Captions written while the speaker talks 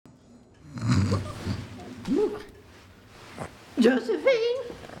Josephine?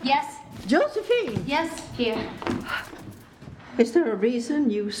 Yes? Josephine! Yes, here. Is there a reason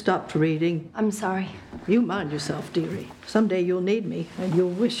you stopped reading? I'm sorry. You mind yourself, dearie. Someday you'll need me, and you'll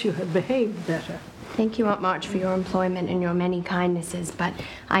wish you had behaved better. Thank you, Aunt March, for your employment and your many kindnesses, but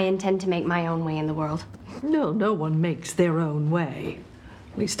I intend to make my own way in the world. No one makes their own way.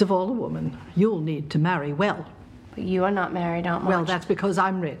 Least of all a woman. You'll need to marry well. But you are not married, Aunt March. Well, that's because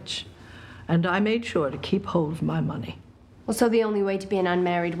I'm rich. And I made sure to keep hold of my money. Well, so the only way to be an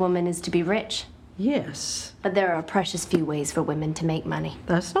unmarried woman is to be rich? Yes. But there are precious few ways for women to make money.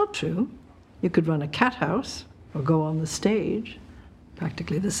 That's not true. You could run a cat house or go on the stage.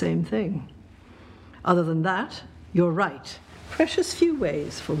 Practically the same thing. Other than that, you're right. Precious few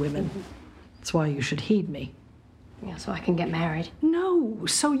ways for women. That's why you should heed me. Yeah, so I can get married. No,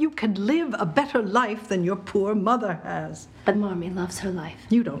 so you can live a better life than your poor mother has. But Mommy loves her life.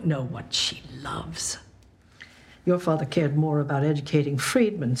 You don't know what she loves. Your father cared more about educating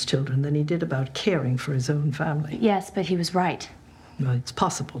freedmen's children than he did about caring for his own family. Yes, but he was right. Well, it's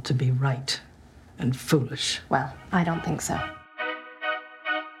possible to be right and foolish. Well, I don't think so.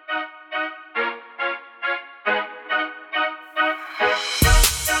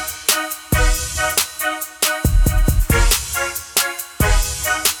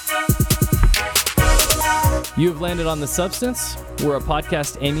 You have landed on The Substance. We're a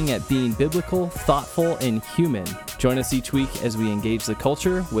podcast aiming at being biblical, thoughtful, and human. Join us each week as we engage the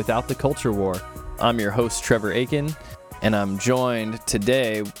culture without the culture war. I'm your host, Trevor Aiken, and I'm joined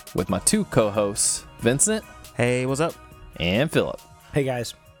today with my two co-hosts, Vincent. Hey, what's up? And Philip. Hey,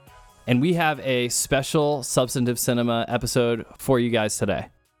 guys. And we have a special Substantive Cinema episode for you guys today.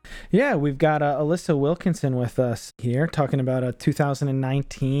 Yeah, we've got Alissa Wilkinson with us here talking about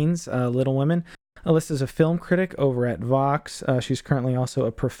 2019's Little Women. Alyssa's a film critic over at Vox. She's currently also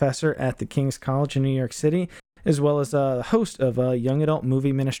a professor at the King's College in New York City, as well as a host of a young adult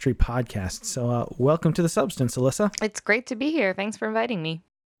movie ministry podcast. So welcome to The Substance, Alissa. It's great to be here. Thanks for inviting me.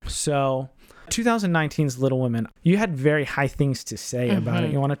 So 2019's Little Women, you had very high things to say about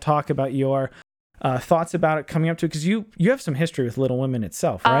it. You want to talk about your thoughts about it coming up to it? Because you have some history with Little Women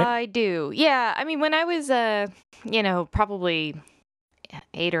itself, right? I do. Yeah. I mean, when I was, probably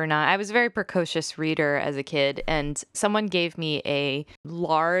 8 or 9, I was a very precocious reader as a kid, and someone gave me a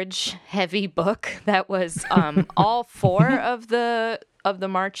large, heavy book that was all 4 of the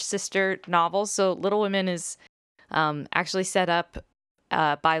March sister novels. So Little Women is actually set up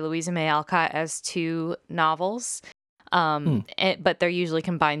by Louisa May Alcott as 2 novels. But they're usually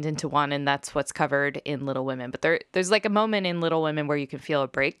combined into one, and that's what's covered in Little Women. But there's like a moment in Little Women where you can feel a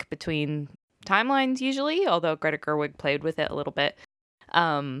break between timelines usually, although Greta Gerwig played with it a little bit.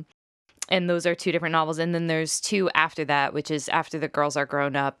 And those are 2 different novels. And then there's 2 after that, which is after the girls are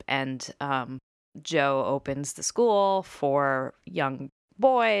grown up and Joe opens the school for young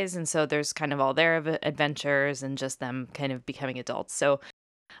boys. And so there's kind of all their adventures and just them kind of becoming adults. So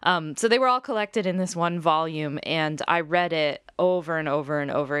they were all collected in this one volume, and I read it over and over and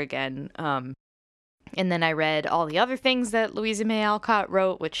over again. And then I read all the other things that Louisa May Alcott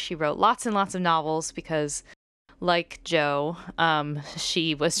wrote, which she wrote lots and lots of novels because, like Joe,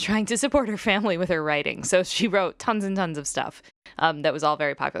 she was trying to support her family with her writing. So she wrote tons and tons of stuff that was all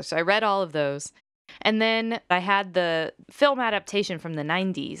very popular. So I read all of those. And then I had the film adaptation from the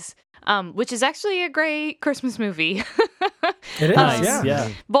 90s, which is actually a great Christmas movie. It is, Yeah.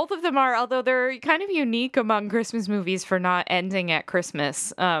 Both of them are, although they're kind of unique among Christmas movies for not ending at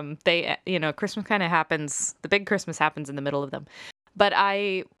Christmas. Christmas kind of happens, the big Christmas happens in the middle of them. But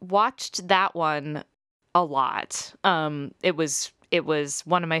I watched that one a lot. It was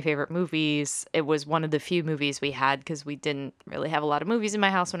one of my favorite movies. It was one of the few movies we had because we didn't really have a lot of movies in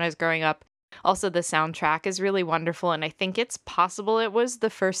my house when I was growing up. Also, the soundtrack is really wonderful, and I think it's possible it was the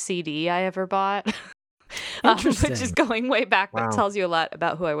first CD I ever bought, which is going way back, but tells you a lot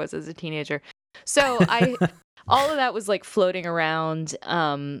about who I was as a teenager. So all of that was like floating around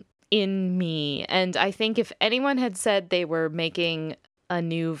in me, and I think if anyone had said they were making a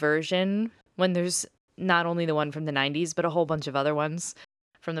new version when there's not only the one from the 90s, but a whole bunch of other ones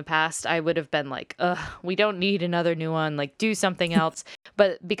from the past, I would have been like, we don't need another new one, like do something else.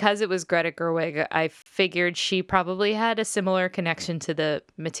 But because it was Greta Gerwig, I figured she probably had a similar connection to the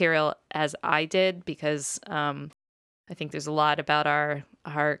material as I did, because I think there's a lot about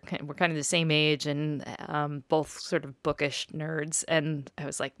we're kind of the same age and both sort of bookish nerds. And I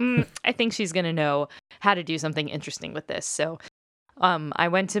was like, I think she's going to know how to do something interesting with this. So I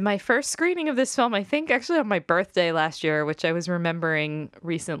went to my first screening of this film, I think actually on my birthday last year, which I was remembering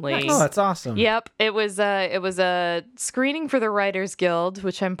recently. Oh, that's awesome. Yep, it was a screening for the Writers Guild,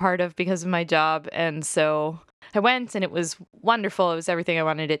 which I'm part of because of my job, and so I went, and it was wonderful. It was everything I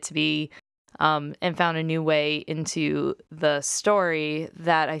wanted it to be, and found a new way into the story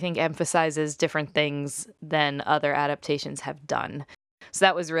that I think emphasizes different things than other adaptations have done. So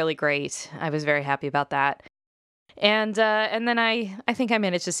that was really great. I was very happy about that. And then I think I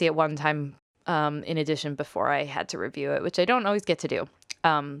managed to see it one time in addition before I had to review it, which I don't always get to do.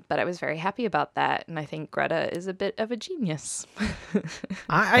 But I was very happy about that, and I think Greta is a bit of a genius.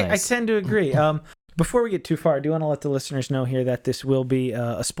 I tend to agree. Before we get too far, I do want to let the listeners know here that this will be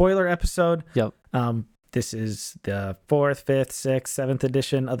a spoiler episode. Yep. This is the 4th, 5th, 6th, 7th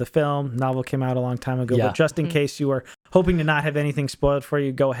edition of the film. Novel came out a long time ago, but just in case you are hoping to not have anything spoiled for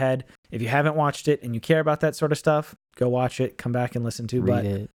you, go ahead. If you haven't watched it and you care about that sort of stuff, go watch it, come back and listen to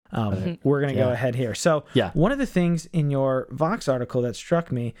it. We're going to go ahead here. So one of the things in your Vox article that struck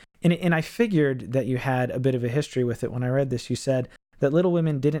me, and I figured that you had a bit of a history with it when I read this, you said that Little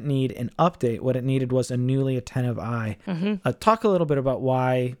Women didn't need an update. What it needed was a newly attentive eye. Talk a little bit about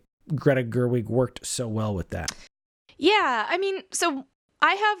why Greta Gerwig worked so well with that. Yeah, I mean, so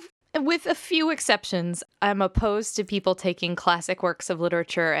I have, with a few exceptions, I'm opposed to people taking classic works of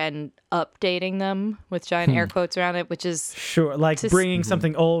literature and updating them with giant air quotes around it, which is... Sure, like bringing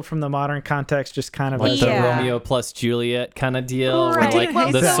something old from the modern context, just kind of... Like the Romeo plus Juliet kind of deal, right. where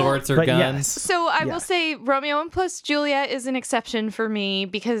like the swords or guns. Yes. So I will say Romeo and plus Juliet is an exception for me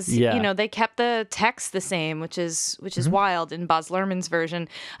because, you know, they kept the text the same, which is wild in Baz Luhrmann's version.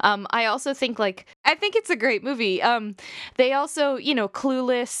 I also think I think it's a great movie. They also, you know,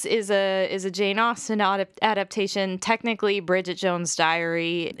 Clueless is a Jane Austen adaptation. Technically, Bridget Jones'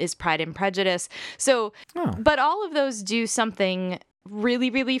 Diary is Pride and Prejudice. So, but all of those do something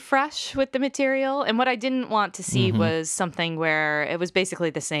really, really fresh with the material. And what I didn't want to see was something where it was basically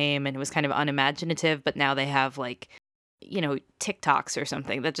the same and it was kind of unimaginative, but now they have you know, TikToks or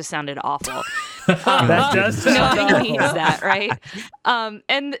something. That just sounded awful. That does sound Nobody awful. needs that, right?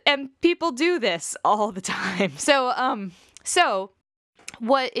 And people do this all the time. So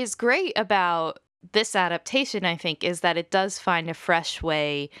what is great about this adaptation, I think, is that it does find a fresh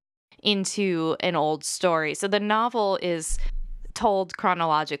way into an old story. So the novel is told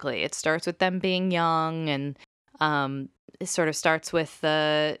chronologically. It starts with them being young, and it sort of starts with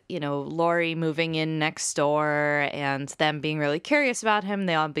Laurie moving in next door and them being really curious about him.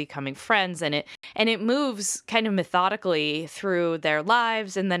 They all becoming friends, and it moves kind of methodically through their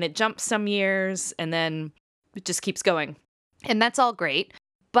lives, and then it jumps some years, and then it just keeps going. And that's all great.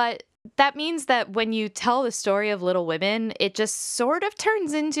 But that means that when you tell the story of Little Women, it just sort of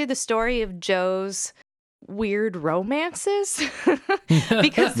turns into the story of Joe's weird romances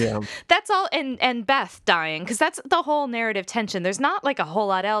because that's all, and Beth dying, because that's the whole narrative tension. There's not a whole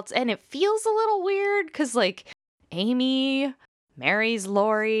lot else, and it feels a little weird because Amy marries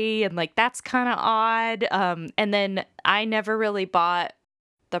Laurie, and that's kind of odd. And then I never really bought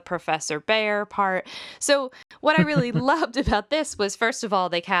the Professor Bear part. So what I really loved about this was, first of all,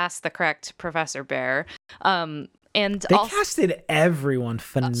 they cast the correct Professor Bear. And they casted everyone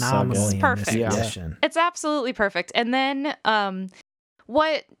phenomenally in this edition. It's absolutely perfect. And then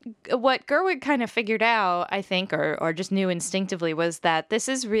what Gerwig kind of figured out, I think, or just knew instinctively, was that this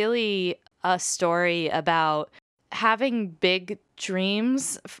is really a story about having big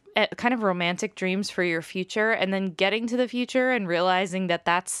dreams, kind of romantic dreams for your future, and then getting to the future and realizing that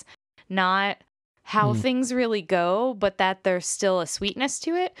that's not how things really go, but that there's still a sweetness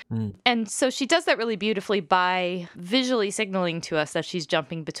to it. And so she does that really beautifully by visually signaling to us that she's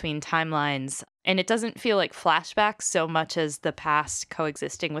jumping between timelines. And it doesn't feel like flashbacks so much as the past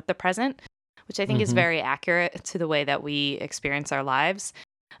coexisting with the present, which I think is very accurate to the way that we experience our lives.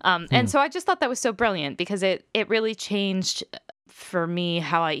 And so I just thought that was so brilliant because it really changed for me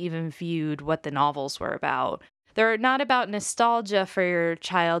how I even viewed what the novels were about. They're not about nostalgia for your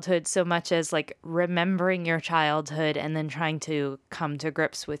childhood so much as remembering your childhood and then trying to come to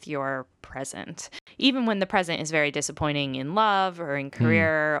grips with your present. Even when the present is very disappointing in love or in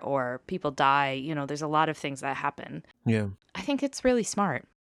career or people die, there's a lot of things that happen. Yeah. I think it's really smart.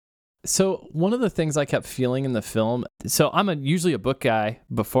 So one of the things I kept feeling in the film, so I'm usually a book guy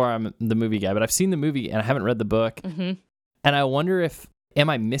before I'm the movie guy, but I've seen the movie and I haven't read the book. And I wonder am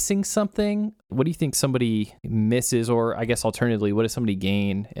I missing something? What do you think somebody misses? Or I guess alternatively, what does somebody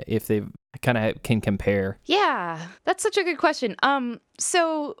gain if they've I kind of can compare. Yeah, that's such a good question.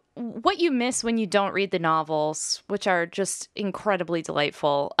 So what you miss when you don't read the novels, which are just incredibly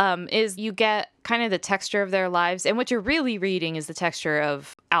delightful, is you get kind of the texture of their lives. And what you're really reading is the texture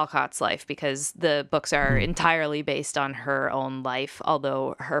of Alcott's life, because the books are entirely based on her own life,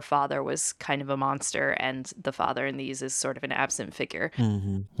 although her father was kind of a monster, and the father in these is sort of an absent figure.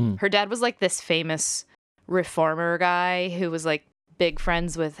 Her dad was like this famous reformer guy who was like big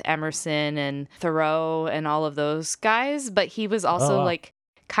friends with Emerson and Thoreau and all of those guys, but he was also like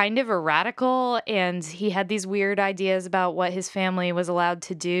kind of a radical, and he had these weird ideas about what his family was allowed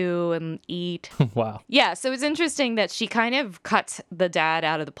to do and eat. Wow. Yeah, so it's interesting that she kind of cuts the dad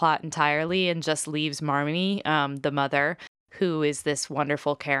out of the plot entirely and just leaves Marmee, the mother, who is this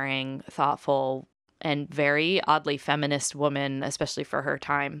wonderful, caring, thoughtful, and very oddly feminist woman, especially for her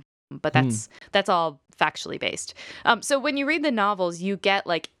time. But that's all factually based. So when you read the novels, you get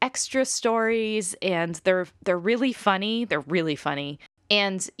like extra stories, and they're really funny. They're really funny.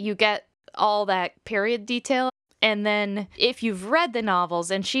 And you get all that period detail. And then if you've read the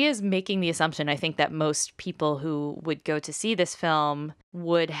novels, and she is making the assumption, I think, that most people who would go to see this film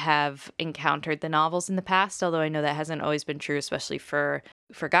would have encountered the novels in the past, although I know that hasn't always been true, especially for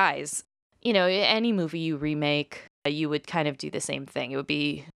guys. You know, any movie you remake, you would kind of do the same thing. It would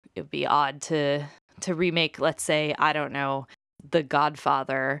be odd to remake, let's say, I don't know, The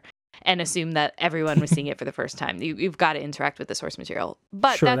Godfather, and assume that everyone was seeing it for the first time. You've got to interact with the source material.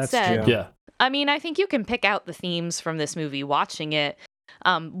 But Sure, that that's said, true. Yeah. I mean, I think you can pick out the themes from this movie watching it.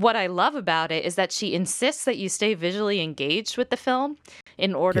 What I love about it is that she insists that you stay visually engaged with the film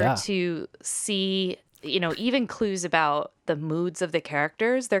in order to see, you know, even clues about the moods of the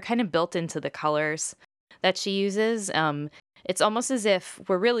characters. They're kind of built into the colors that she uses. It's almost as if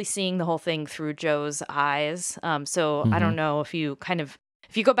we're really seeing the whole thing through Joe's eyes. So I don't know if you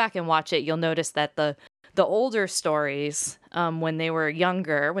go back and watch it, you'll notice that the older stories, when they were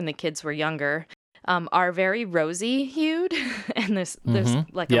younger, when the kids were younger, are very rosy hued, and there's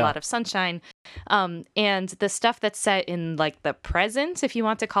like a lot of sunshine. And the stuff that's set in like the present, if you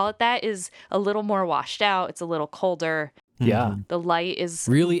want to call it that, is a little more washed out. It's a little colder. Yeah. The light is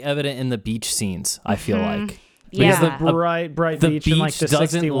Really evident in the beach scenes, I feel like. Yeah. The bright The beach, beach in like the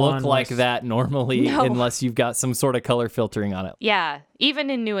doesn't 61 look like was- that normally No. unless you've got some sort of color filtering on it. Yeah, even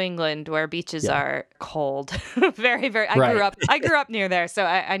in New England where beaches are cold. Very, very. Right. I grew up near there, so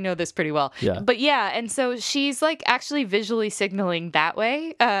I know this pretty well. Yeah. But yeah, and so she's like actually visually signaling that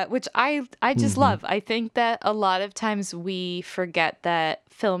way, which I just love. I think that a lot of times we forget that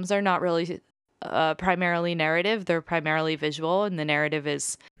films are not really primarily narrative. They're primarily visual, and the narrative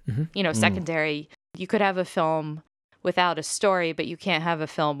is, secondary. You could have a film without a story, but you can't have a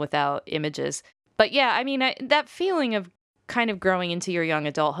film without images. But yeah, I mean, that feeling of kind of growing into your young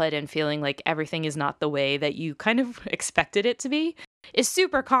adulthood and feeling like everything is not the way that you kind of expected it to be is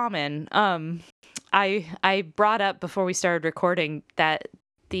super common. I brought up before we started recording that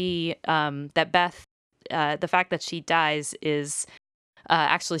that Beth, the fact that she dies is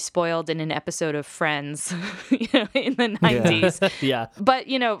actually spoiled in an episode of Friends, in the 90s. Yeah. But,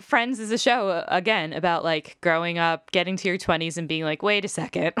 Friends is a show, again, about, like, growing up, getting to your 20s and being like, wait a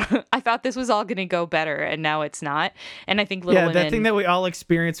second, I thought this was all going to go better, and now it's not. And I think Little Women... that thing that we all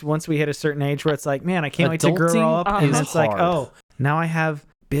experience once we hit a certain age where it's like, man, I can't wait to grow up. Adulting And is it's like, hard. oh, now I have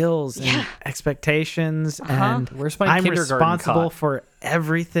bills and expectations, and Where's my I'm kindergarten responsible cot? for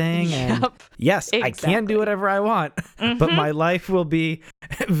everything. And Yep. yes, I can do whatever I want, but my life will be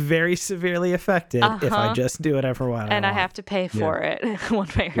very severely affected if I just do whatever I want. And I have to pay for it one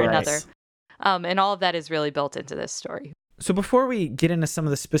way or Right. another. And all of that is really built into this story. So before we get into some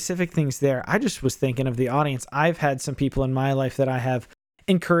of the specific things there, I just was thinking of the audience. I've had some people in my life that I have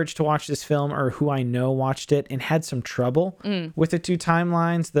encouraged to watch this film, or who I know watched it and had some trouble with the two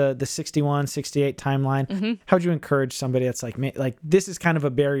timelines, the 61, 68 timeline. How would you encourage somebody that's like, this is kind of a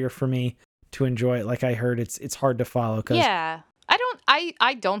barrier for me to enjoy it? Like I heard it's hard to follow. Yeah.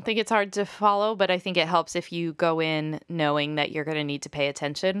 I don't think it's hard to follow, but I think it helps if you go in knowing that you're going to need to pay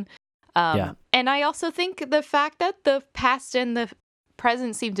attention. And I also think the fact that the past and the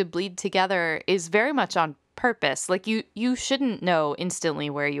present seem to bleed together is very much on purpose. Like you shouldn't know instantly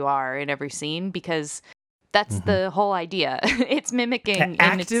where you are in every scene, because that's the whole idea. It's mimicking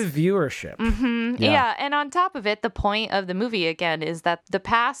active viewership. Yeah, and on top of it, the point of the movie again is that the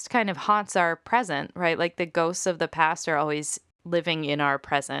past kind of haunts our present, right? Like the ghosts of the past are always living in our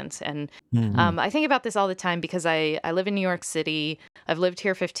present. And I think about this all the time because I live in New York City. I've lived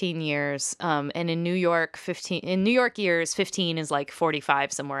here 15 years. And in New York years, 15 is like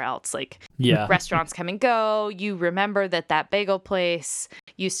 45 somewhere else. Like restaurants come and go. You remember that bagel place.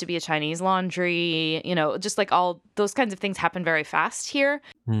 used to be a Chinese laundry, just like all those kinds of things happen very fast here.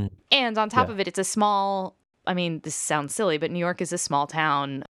 And on top of it, it's a small, I mean, this sounds silly, but New York is a small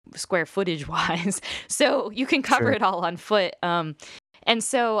town square footage wise. So you can cover it all on foot. And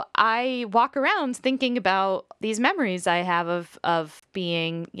so I walk around thinking about these memories I have of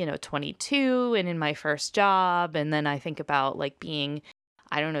being, 22 and in my first job. And then I think about like being,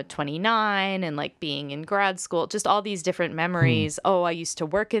 29 and like being in grad school, just all these different memories. Oh, I used to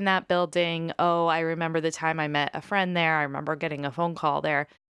work in that building. Oh, I remember the time I met a friend there. I remember getting a phone call there.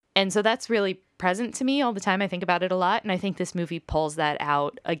 And so that's really present to me all the time. I think about it a lot. And I think this movie pulls that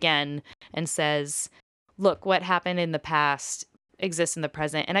out again and says, look, what happened in the past exists in the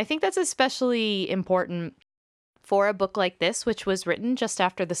present. And I think that's especially important for a book like this, which was written just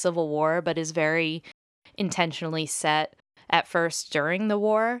after the Civil War, but is very intentionally set at first during the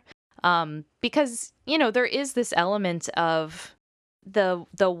war. Because, there is this element of the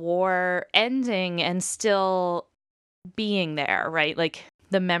war ending and still being there, right? Like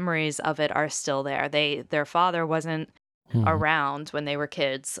the memories of it are still there. Their father wasn't around when they were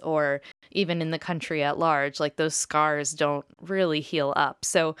kids, or even in the country at large. Like those scars don't really heal up.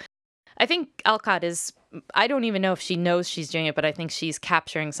 So I think Alcott I don't even know if she knows she's doing it, but I think she's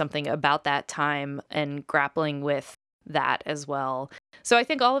capturing something about that time and grappling with that as well. So I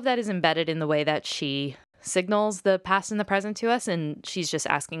think all of that is embedded in the way that she signals the past and the present to us, and she's just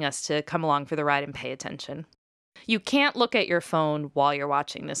asking us to come along for the ride and pay attention. You can't look at your phone while you're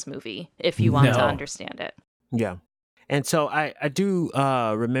watching this movie if you want to understand it. Yeah. And so I do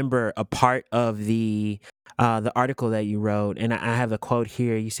remember a part of the article that you wrote, and I have a quote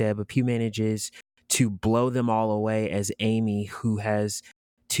here. You said, but Pugh manages to blow them all away as Amy, who has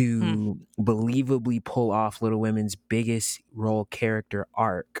to believably pull off Little Women's biggest role character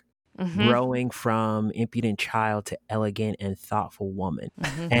arc, growing from impudent child to elegant and thoughtful woman.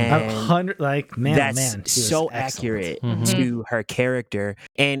 And that's so accurate to her character.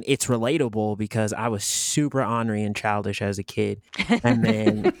 And it's relatable because I was super ornery and childish as a kid. And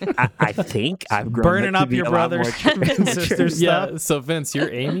then I think I've grown burning up to be your a lot brothers more and sisters. Yeah. So Vince,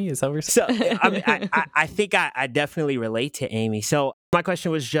 you're Amy? Is that what you're saying? So I think I definitely relate to Amy. So my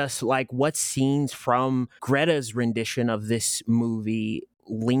question was just like, what scenes from Greta's rendition of this movie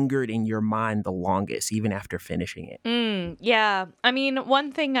lingered in your mind the longest, even after finishing it? Yeah. I mean,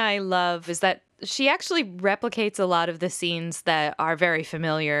 one thing I love is that she actually replicates a lot of the scenes that are very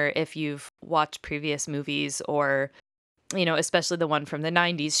familiar if you've watched previous movies or, especially the one from the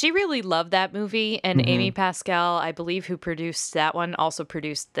 90s. She really loved that movie. And Amy Pascal, I believe, who produced that one, also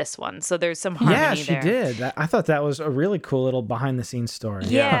produced this one. So there's some harmony there. Yeah, she did. I thought that was a really cool little behind-the-scenes story.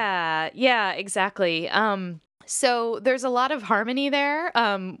 Yeah, exactly. So there's a lot of harmony there,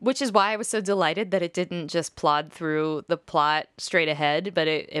 which is why I was so delighted that it didn't just plod through the plot straight ahead, but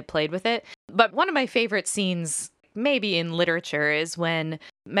it played with it. But one of my favorite scenes, maybe in literature, is when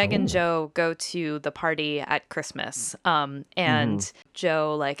Meg and Joe go to the party at Christmas, and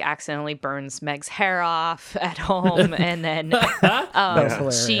Joe like accidentally burns Meg's hair off at home, and then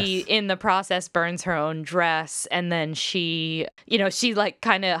she in the process burns her own dress, and then she like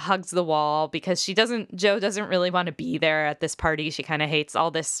kind of hugs the wall because Joe doesn't really want to be there at this party. She kind of hates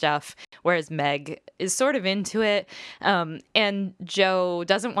all this stuff, whereas Meg is sort of into it, and Joe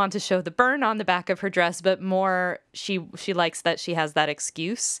doesn't want to show the burn on the back of her dress, but more she likes that she has that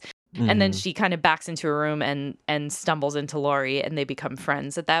excuse. And then she kind of backs into a room and stumbles into Laurie, and they become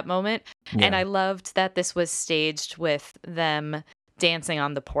friends at that moment. Yeah. And I loved that this was staged with them dancing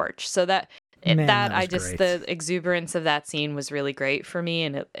on the porch. So that the exuberance of that scene was really great for me,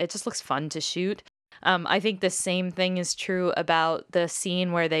 and it just looks fun to shoot. I think the same thing is true about the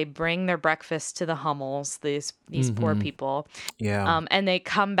scene where they bring their breakfast to the Hummels, these poor people. Yeah. And they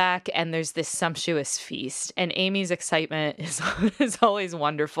come back and there's this sumptuous feast. And Amy's excitement is always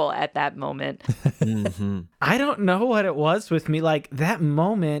wonderful at that moment. I don't know what it was with me. Like that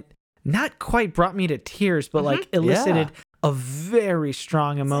moment not quite brought me to tears, but like elicited a very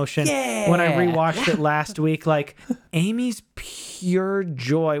strong emotion when I rewatched it last week. Like Amy's pure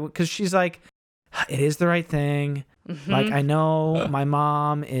joy, because she's like, it is the right thing. Like, I know my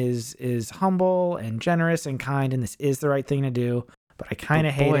mom is humble and generous and kind, and this is the right thing to do, but I kind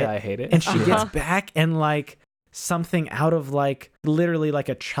of hate it. I hate it. And she gets back, and like something out of like literally like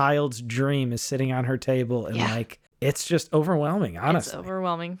a child's dream is sitting on her table, and like it's just overwhelming, honestly. It's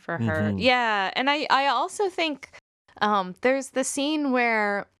overwhelming for her. Yeah. And I also think there's the scene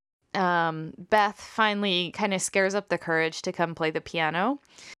where Beth finally kind of scares up the courage to come play the piano.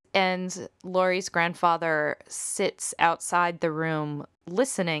 And Laurie's grandfather sits outside the room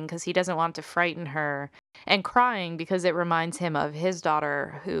listening because he doesn't want to frighten her. and crying because it reminds him of his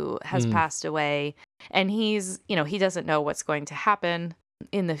daughter who has passed away. And he's, he doesn't know what's going to happen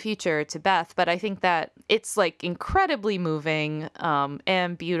in the future to Beth, but I think that it's like incredibly moving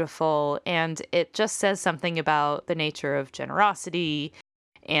and beautiful, and it just says something about the nature of generosity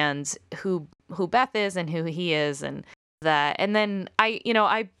and who Beth is and who he is, and that. And then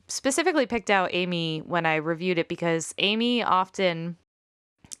I specifically picked out Amy when I reviewed it because Amy often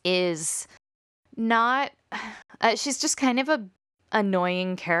is not she's just kind of a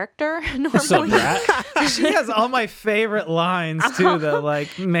annoying character normally. She has all my favorite lines too, though.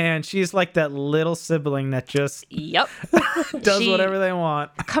 Like, man, she's like that little sibling that just does whatever they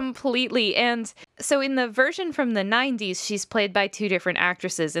want. Completely. And so in the version from the 90s, she's played by two different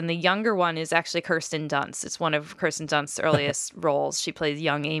actresses, and the younger one is actually Kirsten Dunst. It's one of Kirsten Dunst's earliest roles. She plays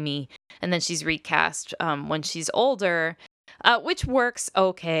young Amy, and then she's recast when she's older, which works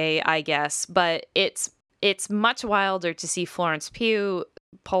okay, I guess, but it's much wilder to see Florence Pugh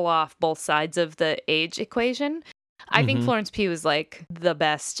pull off both sides of the age equation. I think Florence Pugh is like the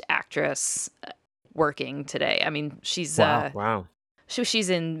best actress working today. I mean, she's wow. She's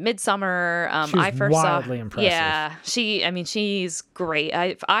in Midsummer. She's wildly impressive. Yeah, she's great.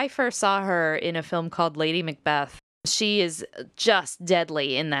 I first saw her in a film called Lady Macbeth. She is just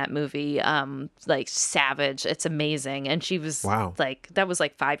deadly in that movie, like savage. It's amazing. And she was like, that was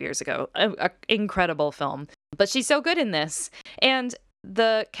like 5 years ago. A incredible film. But she's so good in this. And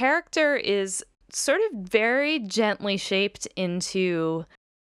the character is sort of very gently shaped into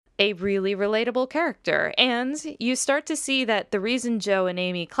a really relatable character. And you start to see that the reason Joe and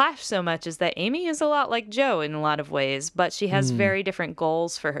Amy clash so much is that Amy is a lot like Joe in a lot of ways, but she has very different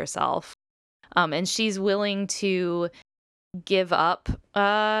goals for herself. And she's willing to give up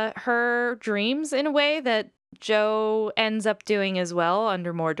her dreams in a way that Joe ends up doing as well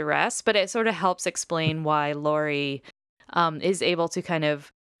under more duress. But it sort of helps explain why Laurie is able to kind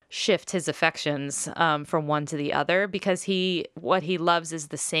of shift his affections from one to the other, because what he loves is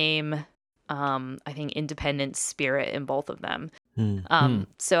the same, I think, independent spirit in both of them.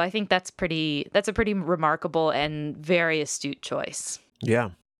 So I think that's a pretty remarkable and very astute choice.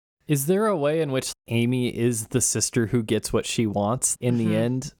 Yeah. Is there a way in which Amy is the sister who gets what she wants in the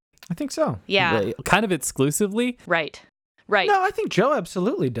end? I think so. Yeah. Kind of exclusively? Right. No, I think Joe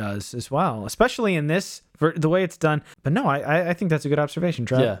absolutely does as well, especially in this, for the way it's done. But no, I think that's a good observation,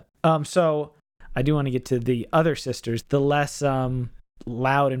 Trev. Yeah. So I do want to get to the other sisters, the less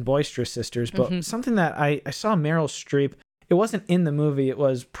loud and boisterous sisters, but something that I saw Meryl Streep, it wasn't in the movie, it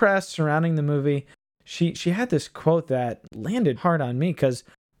was press surrounding the movie. She had this quote that landed hard on me because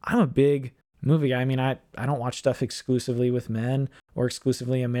I'm a big movie guy. I mean, I don't watch stuff exclusively with men or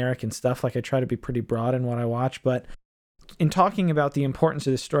exclusively American stuff. Like, I try to be pretty broad in what I watch. But in talking about the importance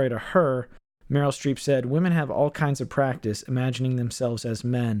of this story to her, Meryl Streep said, "Women have all kinds of practice imagining themselves as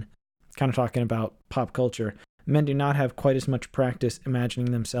men." Kind of talking about pop culture. Men do not have quite as much practice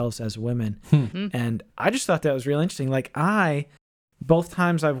imagining themselves as women. And I just thought that was really interesting. Like, both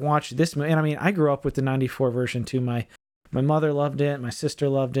times I've watched this movie, and I mean, I grew up with the 94 version too. My mother loved it. My sister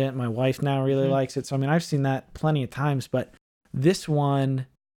loved it. My wife now really likes it. So, I mean, I've seen that plenty of times. But this one,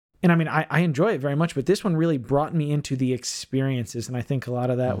 and I mean, I enjoy it very much, but this one really brought me into the experiences. And I think a lot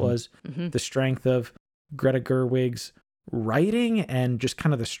of that was the strength of Greta Gerwig's writing and just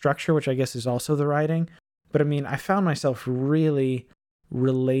kind of the structure, which I guess is also the writing. But I mean, I found myself really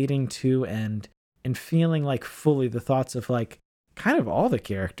relating to and feeling like fully the thoughts of like kind of all the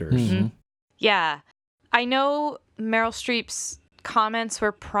characters. Yeah. I know Meryl Streep's comments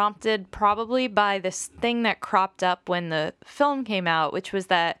were prompted probably by this thing that cropped up when the film came out, which was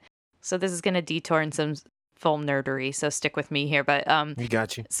that, so this is going to detour in some film nerdery, so stick with me here, but I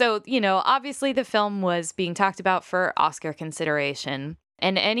got you. So, obviously the film was being talked about for Oscar consideration,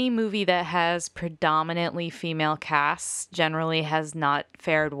 and any movie that has predominantly female casts generally has not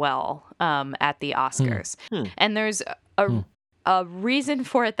fared well at the Oscars. And there's a reason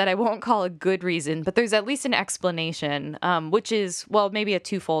for it that I won't call a good reason, but there's at least an explanation, which is, well, maybe a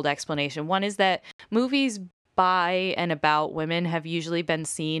twofold explanation. One is that movies by and about women have usually been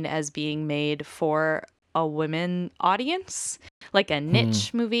seen as being made for a women audience, like a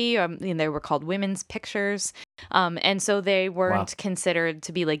niche movie. They were called women's pictures. And so they weren't considered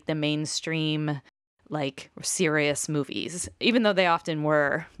to be like the mainstream, like serious movies, even though they often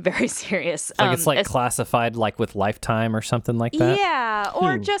were very serious. Like it's like classified like with Lifetime or something like that. Yeah,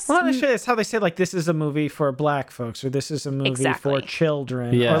 or just well, actually, it's how they say like this is a movie for Black folks, or this is a movie for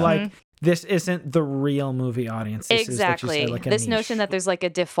children, or like this isn't the real movie audience. This is what you say, like this niche. notion that there's like a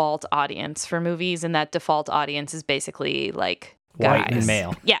default audience for movies, and that default audience is basically like white guys. and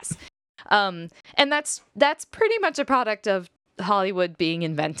male. Yes. And And that's pretty much a product of Hollywood being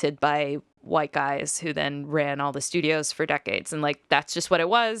invented by white guys who then ran all the studios for decades. And like, that's just what it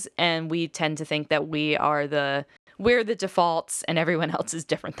was. And we tend to think that we're the defaults and everyone else is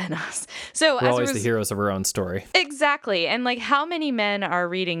different than us. So We're always the heroes of our own story. Exactly. And like, how many men are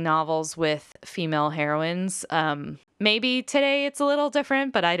reading novels with female heroines? Maybe today it's a little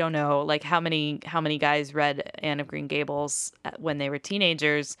different, but I don't know. Like, how many guys read Anne of Green Gables when they were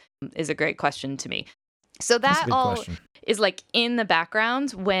teenagers is a great question to me. So that all is like in the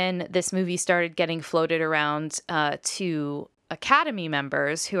background when this movie started getting floated around to Academy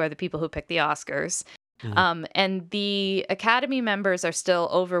members, who are the people who pick the Oscars. And the Academy members are still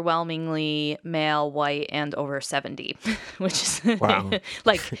overwhelmingly male, white, and over 70, which is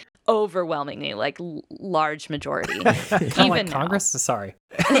like overwhelmingly, like large majority. Even like Congress? Sorry.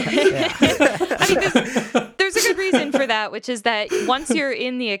 I mean, there's a good reason for that, which is that once you're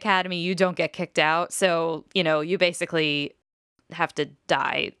in the Academy, you don't get kicked out. So, you basically have to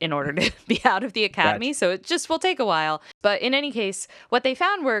die in order to be out of the Academy. Right. So it just will take a while. But in any case, what they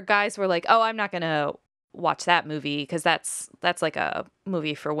found were guys were like, oh, I'm not going to watch that movie because that's like a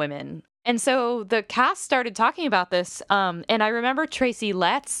movie for women. And so the cast started talking about this. And I remember Tracy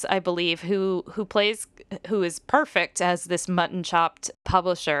Letts, I believe, who is perfect as this mutton chopped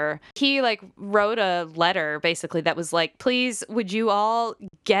publisher. He like wrote a letter basically that was like, please, would you all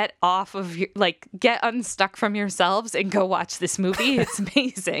get off of your, like, get unstuck from yourselves and go watch this movie? It's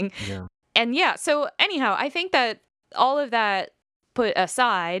amazing. Yeah. And yeah, so anyhow, I think that all of that put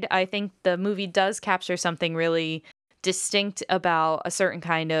aside, I think the movie does capture something really distinct about a certain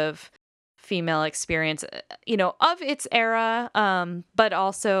kind of female experience, of its era, but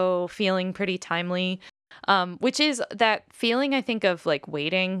also feeling pretty timely, which is that feeling, I think, of like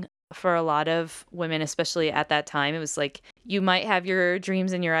waiting for a lot of women, especially at that time. It was like, you might have your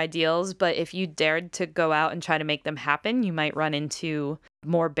dreams and your ideals, but if you dared to go out and try to make them happen, you might run into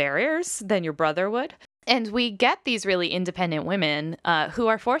more barriers than your brother would. And we get these really independent women who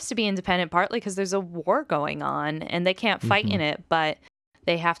are forced to be independent partly because there's a war going on and they can't fight in it, but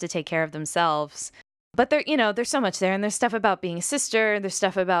they have to take care of themselves. But there's so much there. And there's stuff about being a sister. There's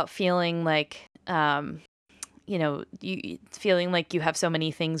stuff about feeling like, you feeling like you have so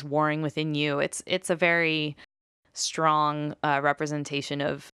many things warring within you. It's a very strong representation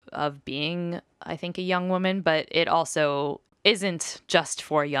of being, I think, a young woman, but it also isn't just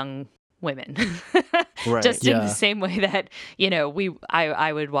for young women. Right. Just in the same way that,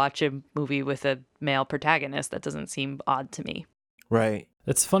 I would watch a movie with a male protagonist. That doesn't seem odd to me. Right.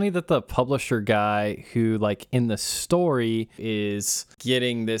 It's funny that the publisher guy who, like, in the story is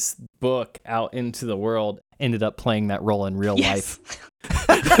getting this book out into the world ended up playing that role in real life.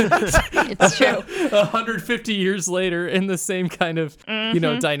 It's true. 150 years later in the same kind of,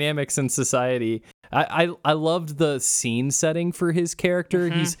 dynamics in society. I loved the scene setting for his character.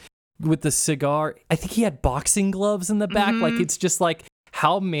 He's with the cigar. I think he had boxing gloves in the back. Like, it's just like,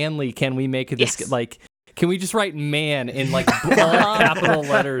 how manly can we make this? Yes. Like, can we just write man in like all capital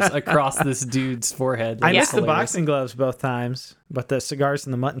letters across this dude's forehead? I missed the boxing gloves both times, but the cigars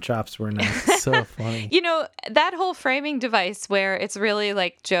and the mutton chops were nice. So funny. That whole framing device where it's really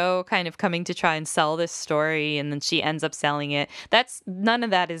like Joe kind of coming to try and sell this story and then she ends up selling it. None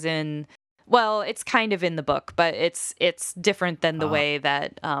of that is in, well, it's kind of in the book, but it's different than the way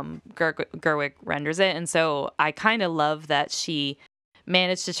that Gerwig renders it. And so I kind of love that she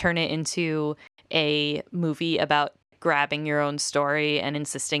managed to turn it into a movie about grabbing your own story and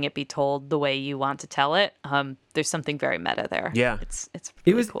insisting it be told the way you want to tell it. There's something very meta there. Yeah, it's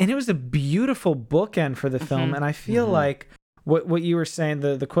really cool. And it was a beautiful bookend for the film. And I feel like what you were saying,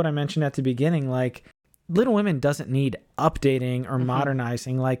 the quote I mentioned at the beginning, like, Little Women doesn't need updating or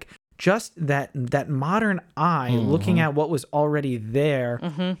modernizing. Like, just that modern eye looking at what was already there,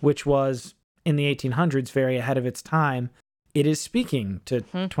 which was in the 1800s very ahead of its time. It is speaking to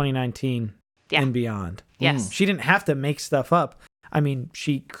 2019. And beyond. Yes. She didn't have to make stuff up. I mean,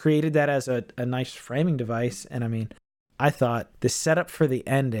 she created that as a nice framing device. And I mean, I thought the setup for the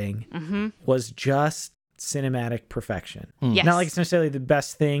ending was just cinematic perfection. Yes. Not like it's necessarily the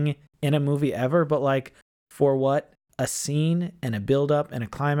best thing in a movie ever, but like for what a scene and a build-up and a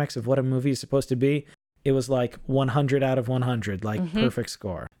climax of what a movie is supposed to be, it was like 100 out of 100, like perfect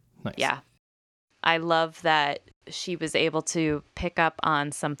score. Nice. Yeah. I love that she was able to pick up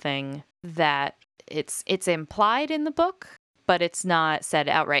on something that it's implied in the book, but it's not said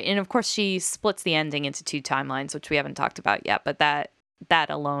outright. And of course, she splits the ending into two timelines, which we haven't talked about yet, but that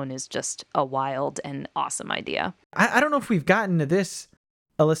alone is just a wild and awesome idea. I don't know if we've gotten to this,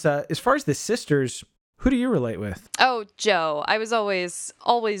 Alissa. As far as the sisters, Who do you relate with? Oh, Joe. I was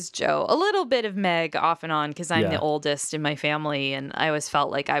always Joe. A little bit of Meg off and on because I'm the oldest in my family, and I always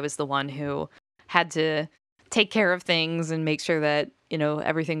felt like I was the one who had to take care of things and make sure that,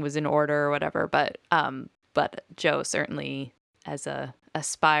 everything was in order or whatever. But Joe certainly, as a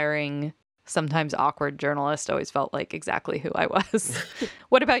aspiring, sometimes awkward journalist, always felt like exactly who I was.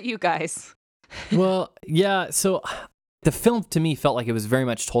 What about you guys? Well, yeah, so the film to me felt like it was very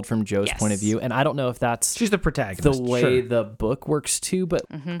much told from Joe's point of view, and I don't know if that's she's the protagonist, the way the book works too, but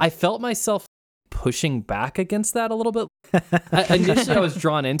I felt myself pushing back against that a little bit. Initially, I was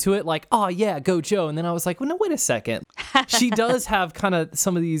drawn into it like, oh yeah, go Joe, and then I was like, well, no, wait a second. She does have kind of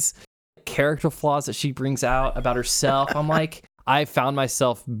some of these character flaws that she brings out about herself. I'm like, I found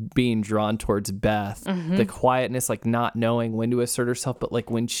myself being drawn towards Beth, the quietness, like not knowing when to assert herself, but like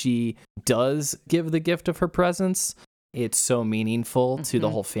when she does give the gift of her presence, it's so meaningful to the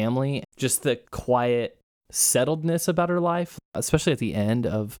whole family. Just the quiet settledness about her life, especially at the end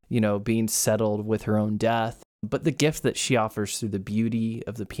of, being settled with her own death. But the gift that she offers through the beauty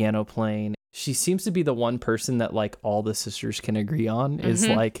of the piano playing, she seems to be the one person that like all the sisters can agree on is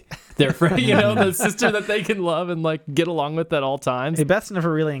like their friend, the sister that they can love and like get along with at all times. Hey, Beth's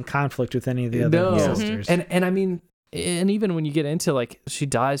never really in conflict with any of the other sisters. And I mean, and even when you get into like, she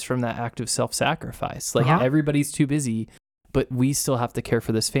dies from that act of self-sacrifice. Like everybody's too busy, but we still have to care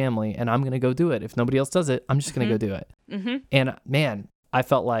for this family, and I'm going to go do it. If nobody else does it, I'm just going to go do it. And man, I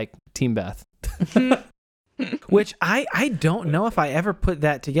felt like Team Beth. Which I don't know if I ever put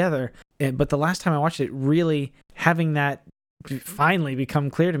that together, but the last time I watched it, really having that finally become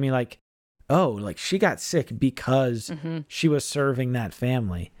clear to me, like, oh, like she got sick because she was serving that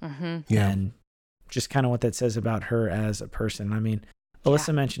family. And just kind of what that says about her as a person. I mean,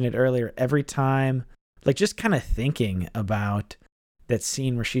 Alissa mentioned it earlier. Every time, like just kind of thinking about that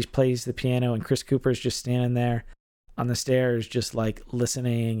scene where she plays the piano and Chris Cooper's just standing there on the stairs, just like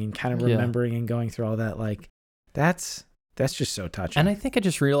listening and kind of remembering and going through all that. Like that's just so touching. And I think I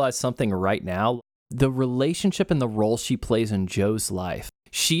just realized something right now. The relationship and the role she plays in Joe's life.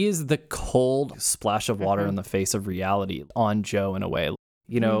 She is the cold splash of water in the face of reality on Joe in a way.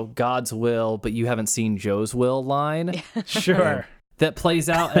 God's will, but you haven't seen Joe's will line. Sure. That plays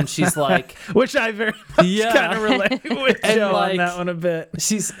out, and she's like, which I very much kind of relate with Joe on that one a bit.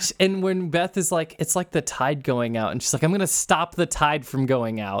 And when Beth is like, it's like the tide going out, and she's like, I'm gonna stop the tide from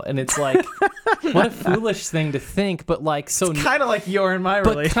going out, and it's like, what a foolish thing to think, but like, so it's kind of like your and my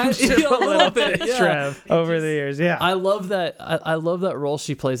relationship a little bit, Trev, over the years. Yeah, I love that. I love that role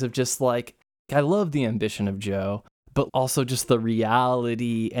she plays of just like, I love the ambition of Joe, but also just the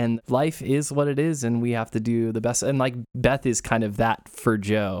reality, and life is what it is, and we have to do the best. And like Beth is kind of that for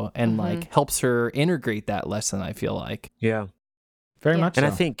Joe, and like helps her integrate that lesson, I feel like. Yeah. Very much and so.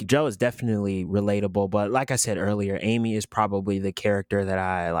 I think Joe is definitely relatable, but like I said earlier, Amy is probably the character that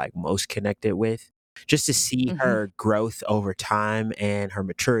I like most connected with. Just to see her growth over time and her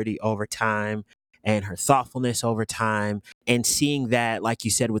maturity over time and her thoughtfulness over time, and seeing that, like you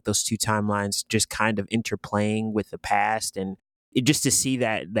said, with those two timelines just kind of interplaying with the past, and just to see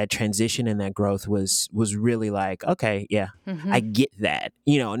that transition and that growth was really like, okay, yeah, I get that.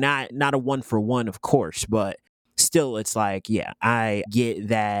 Not a one for one, of course, but still it's like, yeah, I get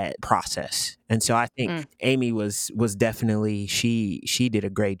that process. And so I think Amy was definitely, she did a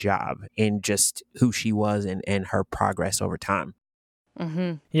great job in just who she was and her progress over time.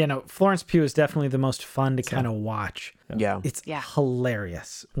 Florence Pugh is definitely the most fun to kind of watch. It's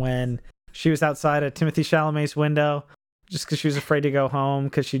hilarious when she was outside of Timothée Chalamet's window just because she was afraid to go home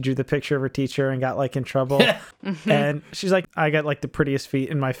because she drew the picture of her teacher and got like in trouble. And she's like, I got like the prettiest feet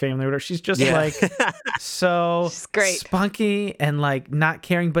in my family. Whatever. She's just like so spunky and like not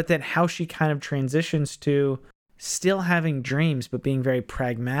caring, but then how she kind of transitions to still having dreams but being very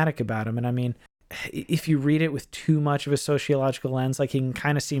pragmatic about them. And I mean, if you read it with too much of a sociological lens, like, it can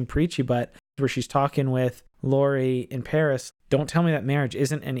kind of seem preachy, but where she's talking with Laurie in Paris, don't tell me that marriage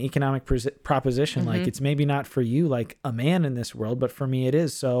isn't an economic proposition. Like, it's maybe not for you, like a man in this world, but for me it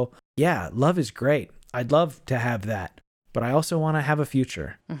is. So yeah, love is great. I'd love to have that, but I also want to have a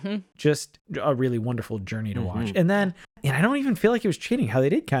future. Just a really wonderful journey to watch. And I don't even feel like it was cheating how they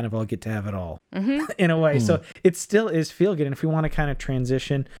did kind of all get to have it all in a way. So it still is feel good. And if we want to kind of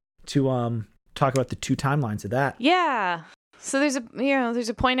transition to talk about the two timelines of that. Yeah. So there's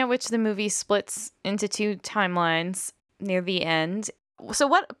a point at which the movie splits into two timelines near the end. So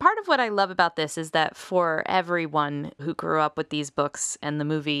part of what I love about this is that for everyone who grew up with these books and the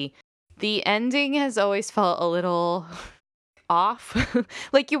movie, the ending has always felt a little off.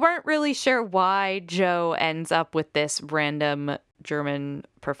 Like, you weren't really sure why Joe ends up with this random German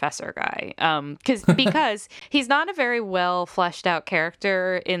professor guy. Because he's not a very well fleshed out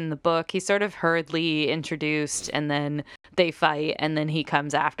character in the book. He's sort of hurriedly introduced, and then they fight, and then he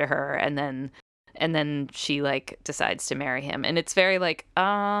comes after her, and then she like decides to marry him. And it's very like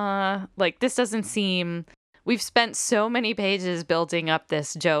this doesn't seem. We've spent so many pages building up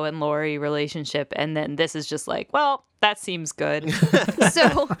this Joe and Lori relationship, and then this is just like, well, that seems good.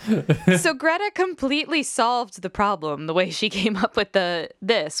 So Greta completely solved the problem the way she came up with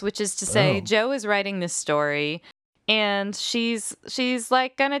this, which is to say, Joe is writing this story, and she's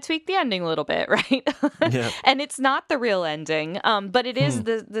like gonna tweak the ending a little bit, right? Yeah. And it's not the real ending, but it is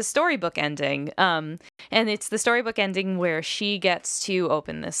the storybook ending, and it's the storybook ending where she gets to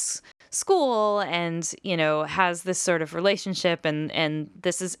open this school and, you know, has this sort of relationship, and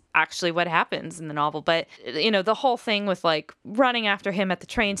this is actually what happens in the novel. But, you know, the whole thing with like running after him at the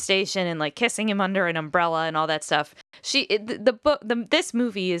train station and like kissing him under an umbrella and all that stuff, this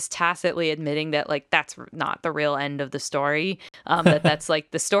movie is tacitly admitting that like that's not the real end of the story, that's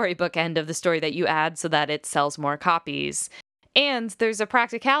like the storybook end of the story that you add so that it sells more copies. And there's a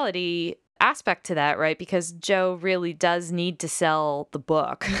practicality aspect to that, right? Because Joe really does need to sell the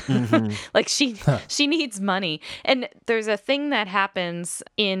book. Like she needs money. And there's a thing that happens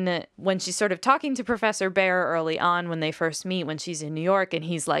when she's sort of talking to Professor Bear early on when they first meet, when she's in New York, and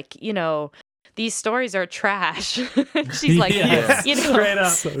he's like, you know, these stories are trash. She's like, Yes. you know, Straight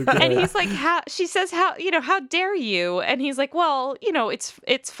up. So good. and he's like, she says, how dare you? And he's like, well, you know, it's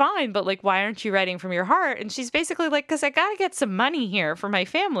fine, but like, why aren't you writing from your heart? And she's basically like, because I got to get some money here for my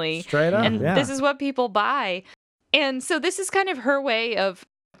family. Straight up. And yeah. this is what people buy. And so this is kind of her way of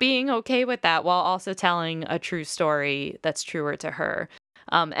being okay with that while also telling a true story that's truer to her.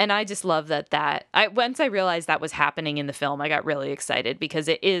 And I just love that once I realized that was happening in the film, I got really excited because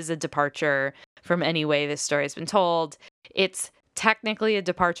it is a departure from any way this story has been told. It's technically a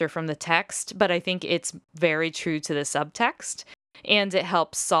departure from the text, but I think it's very true to the subtext, and it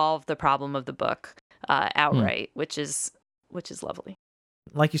helps solve the problem of the book outright, which is lovely.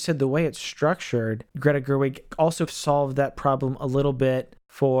 Like you said, the way it's structured, Greta Gerwig also solved that problem a little bit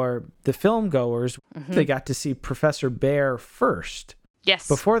for the film goers. They got to see Professor Bear first. Yes.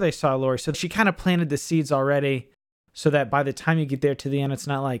 Before they saw Lori. So she kind of planted the seeds already so that by the time you get there to the end, it's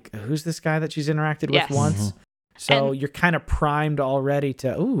not like, who's this guy that she's interacted with Yes. once? So you're kind of primed already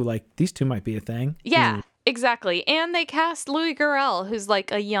to, like these two might be a thing. Yeah, exactly. And they cast Louis Garrel, who's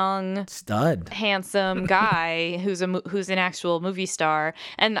like a young, Stud. handsome guy who's an actual movie star.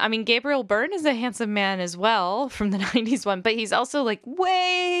 And I mean, Gabriel Byrne is a handsome man as well from the 90s one, but he's also like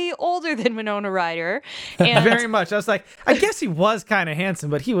way older than Winona Ryder. And Very much. I was like, I guess he was kind of handsome,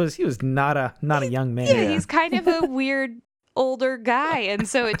 but he was not a young man. yeah, he's kind of a weird older guy. And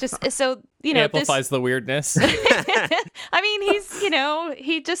so it just, you know, Amplifies the weirdness. I mean, he's, you know,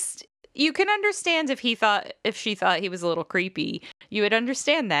 you can understand if she thought he was a little creepy, you would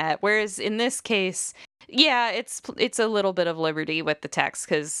understand that. Whereas in this case, yeah, it's a little bit of liberty with the text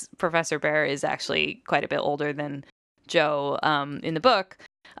because Professor Bear is actually quite a bit older than Joe in the book.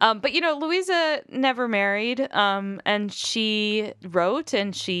 But, you know, Louisa never married, and she wrote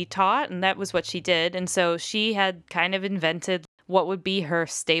and she taught, and that was what she did. And so she had kind of invented what would be her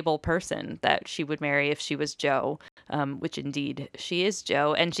stable person that she would marry if she was Joe, which indeed she is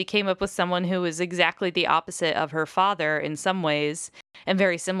Joe. And she came up with someone who is exactly the opposite of her father in some ways and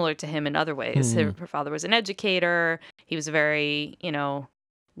very similar to him in other ways. Her father was an educator. He was very, you know,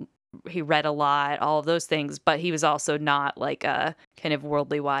 he read a lot, all of those things, but he was also not like a kind of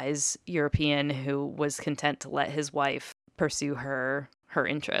worldly wise European who was content to let his wife pursue her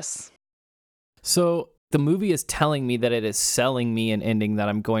interests. So the movie is telling me that it is selling me an ending that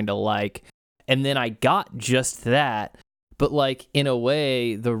I'm going to like. And then I got just that. But like in a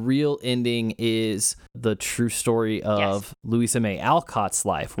way, the real ending is the true story of Louisa May Alcott's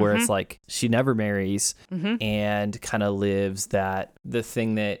life, where it's like she never marries and kind of lives the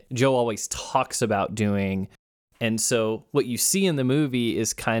thing that Joe always talks about doing. And so what you see in the movie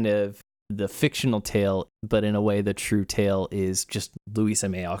is kind of the fictional tale, but in a way, the true tale is just Louisa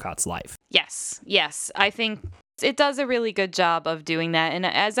May Alcott's life. Yes. I think it does a really good job of doing that. And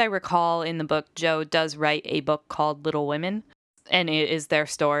as I recall in the book, Joe does write a book called Little Women, and it is their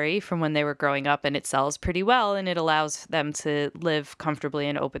story from when they were growing up, and it sells pretty well, and it allows them to live comfortably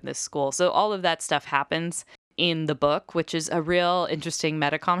and open this school. So all of that stuff happens in the book, which is a real interesting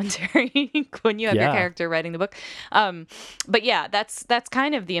meta commentary when you have your character writing the book. But yeah, that's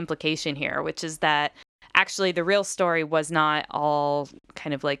kind of the implication here, which is that actually the real story was not all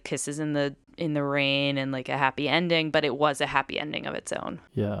kind of like kisses in the rain and like a happy ending, but it was a happy ending of its own.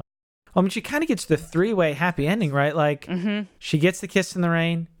 Yeah. I mean, she kind of gets the three-way happy ending, right? Like, she gets the kiss in the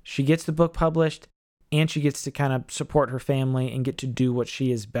rain, she gets the book published, and she gets to kind of support her family and get to do what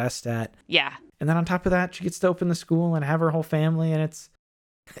she is best at. Yeah. And then on top of that, she gets to open the school and have her whole family, and it's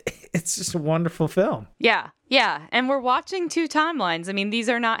just a wonderful film. Yeah. Yeah. And we're watching two timelines. I mean, these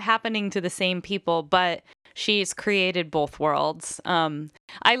are not happening to the same people, but she's created both worlds. I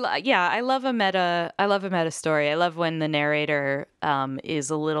love a meta story. I love when the narrator is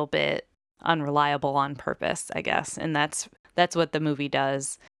a little bit unreliable on purpose, I guess. And that's what the movie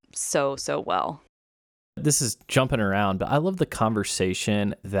does so well. This is jumping around, but I love the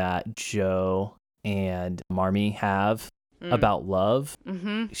conversation that Joe and Marmee have about love.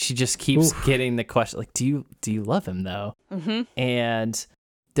 She just keeps getting the question, like, do you love him though? And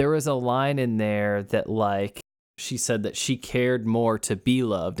there was a line in there that, like, she said that she cared more to be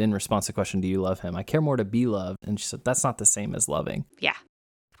loved in response to the question, do you love him? I care more to be loved. And she said, that's not the same as loving. Yeah.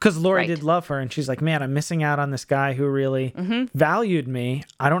 Because Lori did love her, and she's like, man, I'm missing out on this guy who really valued me.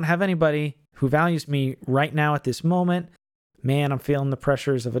 I don't have anybody who values me right now at this moment. Man, I'm feeling the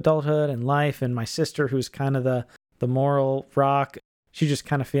pressures of adulthood and life, and my sister, who's kind of the moral rock, she's just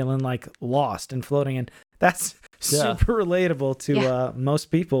kind of feeling like lost and floating. And that's super relatable to most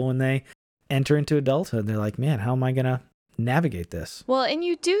people when they enter into adulthood. They're like, man, how am I going to navigate this? Well, and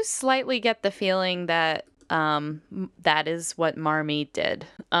you do slightly get the feeling that that is what Marmee did.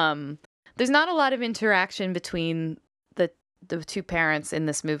 There's not a lot of interaction between the two parents in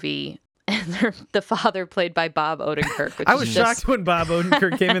this movie. And the father, played by Bob Odenkirk. Which I was shocked when Bob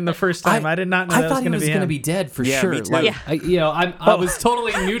Odenkirk came in the first time. I did not know that was going to be him. I thought he was going to be dead for Yeah, sure. me too. Like, I was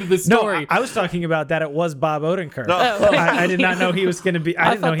totally new to the story. No, I was talking about that it was Bob Odenkirk. I did not know he was going to be. I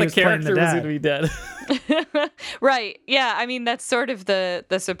didn't know he was playing the dad. Was going to be dead. Right. Yeah. I mean, that's sort of the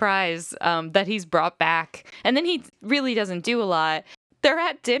surprise that he's brought back, and then he really doesn't do a lot. They're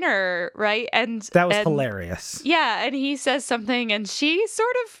at dinner, right? And that was hilarious. Yeah, and he says something, and she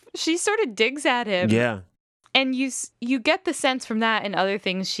sort of digs at him. Yeah. And you get the sense from that and other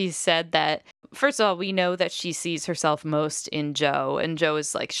things she's said that, first of all, we know that she sees herself most in Joe, and Joe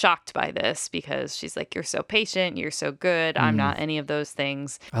is like shocked by this because she's like, you're so patient, you're so good, I'm not any of those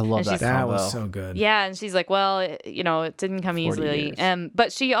things. I love that. That was so good. Yeah, and she's like, well, it didn't come 40 easily. years.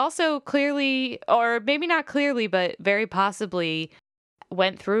 But she also clearly, or maybe not clearly, but very possibly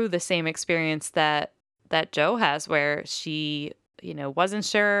went through the same experience that Joe has, where she, wasn't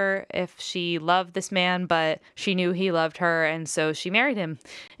sure if she loved this man, but she knew he loved her, and so she married him.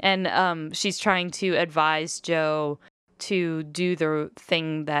 And she's trying to advise Joe to do the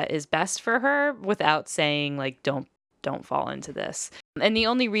thing that is best for her without saying, like, don't fall into this. And the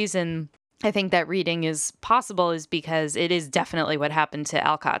only reason I think that reading is possible is because it is definitely what happened to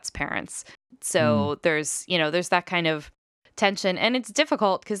Alcott's parents. So there's that kind of tension, and it's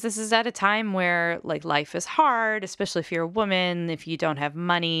difficult because this is at a time where, like, life is hard, especially if you're a woman, if you don't have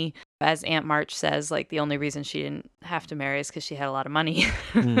money. As Aunt March says, like, the only reason she didn't have to marry is because she had a lot of money.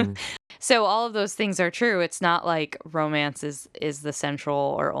 So all of those things are true. It's not like romance is the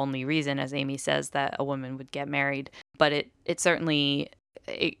central or only reason, as Amy says, that a woman would get married, but it certainly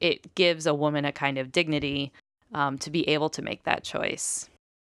it gives a woman a kind of dignity to be able to make that choice.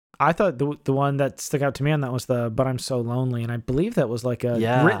 I thought the one that stuck out to me on that was the "But I'm So Lonely," and I believe that was like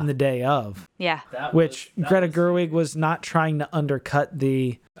written the day of. Yeah. Which Greta Gerwig was not trying to undercut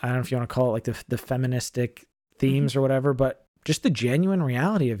the, I don't know if you want to call it like the feministic themes or whatever, but just the genuine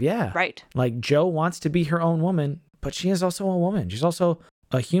reality of, Right. like, Joe wants to be her own woman, but she is also a woman. She's also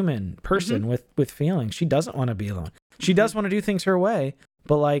a human person with feelings. She doesn't want to be alone. She does want to do things her way,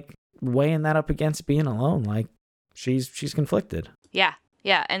 but, like, weighing that up against being alone, like, she's conflicted. Yeah.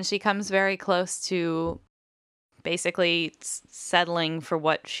 Yeah, and she comes very close to basically settling for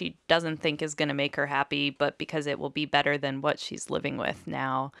what she doesn't think is going to make her happy, but because it will be better than what she's living with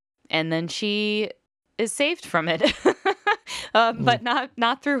now. And then she is saved from it, but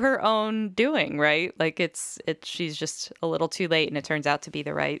not through her own doing, right? Like she's just a little too late, and it turns out to be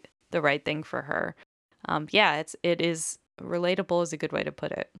the right thing for her. It is relatable is a good way to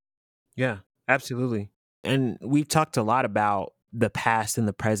put it. Yeah, absolutely. And we've talked a lot about the past and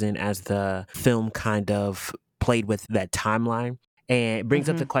the present as the film kind of played with that timeline. And it brings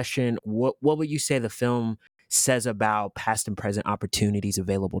up the question, what would you say the film says about past and present opportunities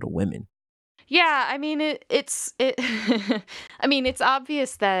available to women? Yeah, I mean, it's I mean, it's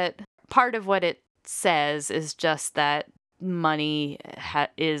obvious that part of what it says is just that money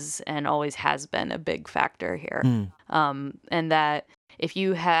is and always has been a big factor here. And that if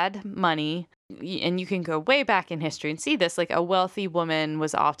you had money, and you can go way back in history and see this, like a wealthy woman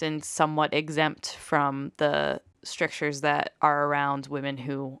was often somewhat exempt from the strictures that are around women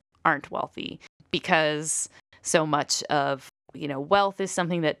who aren't wealthy, because so much of, wealth is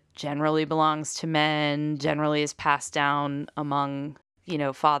something that generally belongs to men, generally is passed down among,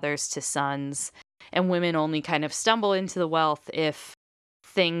 fathers to sons, and women only kind of stumble into the wealth if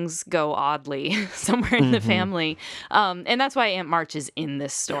things go oddly somewhere in the family. And that's why Aunt March is in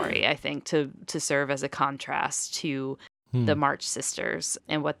this story, I think, to serve as a contrast to the March sisters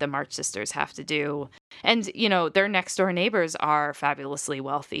and what the March sisters have to do. And, their next door neighbors are fabulously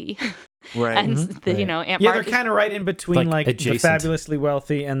wealthy. Right. And, Right. Aunt Yeah, March. they're kind of right in between, like the adjacent. fabulously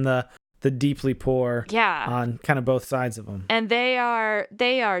wealthy and the deeply poor. Yeah. On kind of both sides of them. And they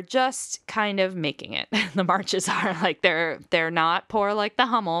are just kind of making it. The Marches are like, they're not poor like the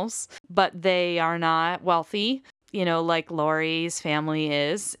Hummels, but they are not wealthy, like Laurie's family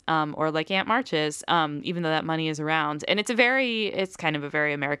is, or like Aunt March is, even though that money is around. And it's kind of a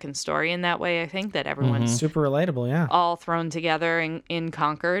very American story in that way, I think, that everyone's Super relatable, yeah. all thrown together in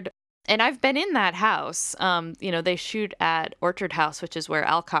Concord. And I've been in that house. They shoot at Orchard House, which is where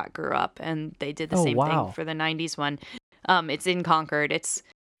Alcott grew up, and they did the same thing for the 90s one. It's in Concord. It's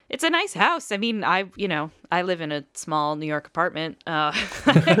a nice house. I mean, I live in a small New York apartment.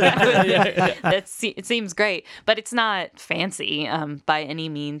 It seems great, but it's not fancy by any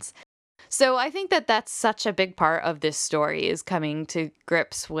means. So I think that that's such a big part of this story, is coming to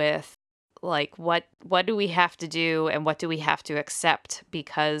grips with, like, what do we have to do and what do we have to accept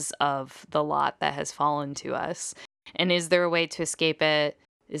because of the lot that has fallen to us? And is there a way to escape it?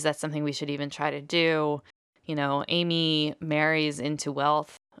 Is that something we should even try to do? Amy marries into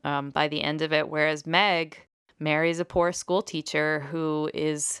wealth by the end of it, whereas Meg marries a poor school teacher who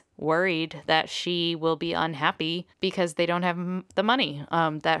is worried that she will be unhappy because they don't have the money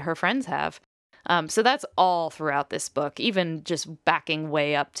that her friends have. So that's all throughout this book, even just backing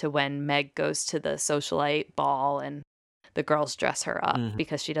way up to when Meg goes to the socialite ball and the girls dress her up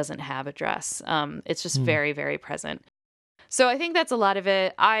because she doesn't have a dress. It's just very, very present. So I think that's a lot of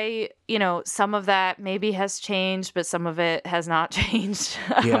it. Some of that maybe has changed, but some of it has not changed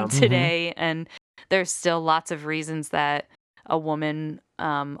today. And there's still lots of reasons that a woman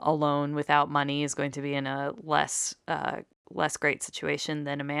alone without money is going to be in a less great situation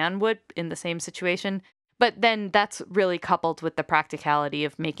than a man would in the same situation. But then that's really coupled with the practicality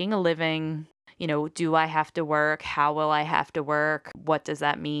of making a living. Do I have to work? How will I have to work? What does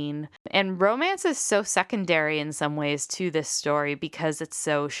that mean? And romance is so secondary in some ways to this story because it's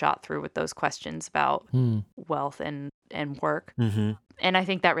so shot through with those questions about wealth and work. And I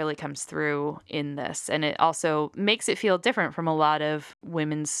think that really comes through in this. And it also makes it feel different from a lot of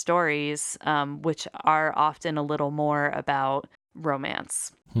women's stories, which are often a little more about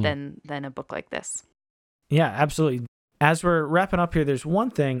romance than a book like this. Yeah, absolutely. As we're wrapping up here, there's one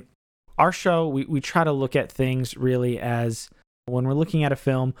thing. Our show, we try to look at things really as, when we're looking at a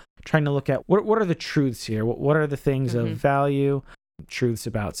film, trying to look at what are the truths here? What are the things of value, truths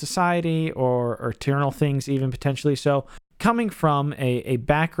about society, or eternal things even potentially. So coming from a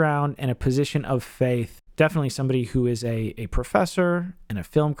background and a position of faith, definitely somebody who is a professor and a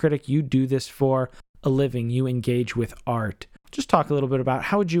film critic, you do this for a living, you engage with art. Just talk a little bit about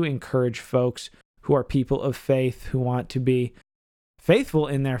how would you encourage folks who are people of faith, who want to be faithful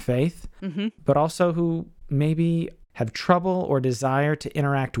in their faith, but also who maybe have trouble or desire to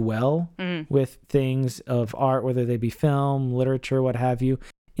interact well with things of art, whether they be film, literature, what have you,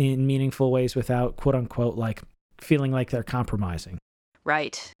 in meaningful ways without, quote unquote, like feeling like they're compromising.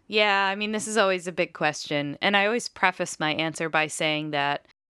 Right. Yeah, I mean, this is always a big question. And I always preface my answer by saying that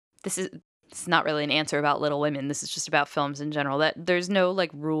it's not really an answer about Little Women. This is just about films in general. That there's no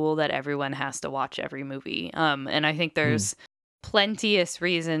like rule that everyone has to watch every movie. And I think there's plenteous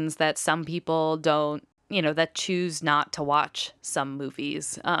reasons that some people don't, that choose not to watch some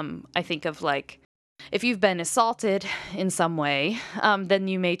movies. I think of like, if you've been assaulted in some way, then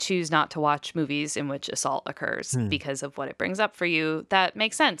you may choose not to watch movies in which assault occurs because of what it brings up for you. That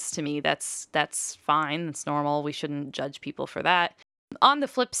makes sense to me. That's fine. That's normal. We shouldn't judge people for that. On the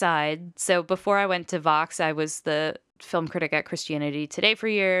flip side, so before I went to Vox, I was the film critic at Christianity Today for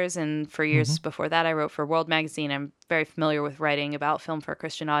years, and for years before that I wrote for World Magazine. I'm very familiar with writing about film for a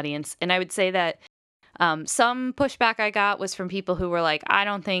Christian audience, and I would say that some pushback I got was from people who were like, I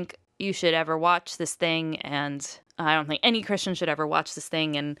don't think you should ever watch this thing, and I don't think any Christian should ever watch this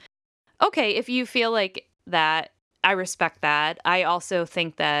thing. And okay, if you feel like that, I respect that. I also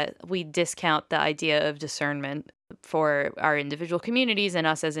think that we discount the idea of discernment for our individual communities and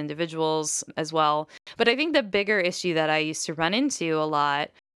us as individuals as well. But I think the bigger issue that I used to run into a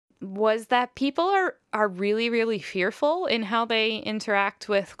lot was that people are really, really fearful in how they interact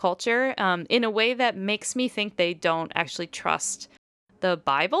with culture, in a way that makes me think they don't actually trust the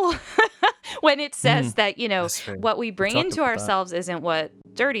Bible when it says that, what we bring into ourselves isn't what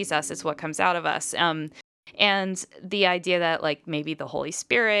dirties us, it's what comes out of us. And the idea that like maybe the Holy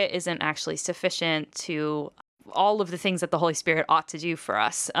Spirit isn't actually sufficient to all of the things that the Holy Spirit ought to do for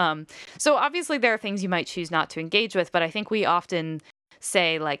us. So obviously there are things you might choose not to engage with, but I think we often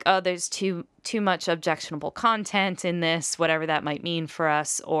say like, oh, there's too much objectionable content in this, whatever that might mean for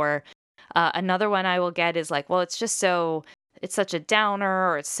us. Or another one I will get is like, well, it's such a downer,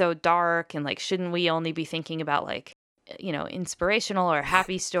 or it's so dark, and like, shouldn't we only be thinking about like, inspirational or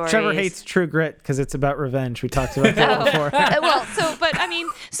happy stories? Trevor hates True Grit because it's about revenge. We talked about that before. Well,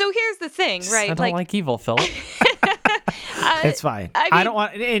 so here's the thing, right? I don't like evil, Philip. It's fine. I don't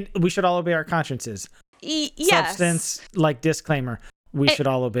want, and we should all obey our consciences. Yes. Substance, like disclaimer, we should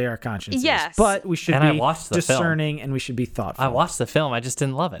all obey our consciences. Yes. But we should be discerning film. And we should be thoughtful. I watched the film. I just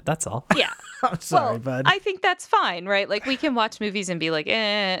didn't love it. That's all. Yeah. I'm sorry, bud. I think that's fine, right? Like, we can watch movies and be like,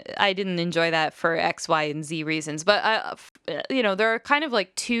 I didn't enjoy that for X, Y, and Z reasons. But, there are kind of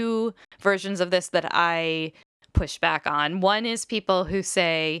like two versions of this that I push back on. One is people who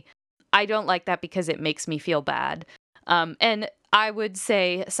say, I don't like that because it makes me feel bad. And I would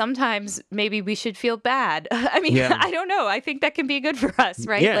say sometimes maybe we should feel bad. I mean, I don't know. I think that can be good for us,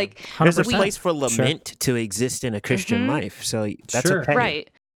 right? Yeah. Like, there's a place for lament to exist in a Christian life. So that's okay. Right.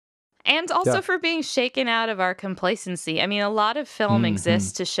 And also for being shaken out of our complacency. I mean, a lot of film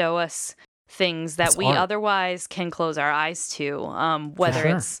exists to show us things that we otherwise can close our eyes to, whether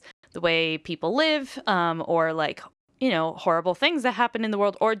it's the way people live, or like, horrible things that happen in the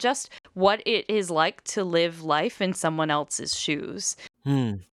world, or just what it is like to live life in someone else's shoes.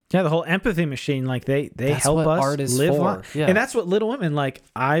 Yeah, the whole empathy machine, like they help us art is live for. life. Yeah. And that's what Little Women, like,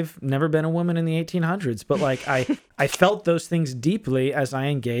 I've never been a woman in the 1800s, but like I felt those things deeply as I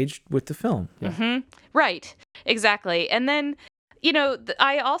engaged with the film. Yeah. Right, exactly. And then,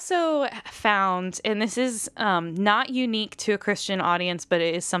 I also found, and this is not unique to a Christian audience, but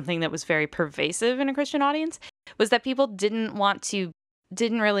it is something that was very pervasive in a Christian audience, was that people didn't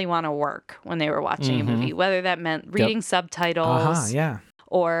really want to work when they were watching a movie, whether that meant reading subtitles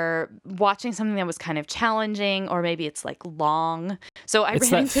or watching something that was kind of challenging, or maybe it's like long. So I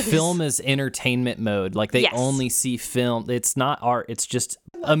ran into this. Film is entertainment mode. Like they only see film. It's not art. It's just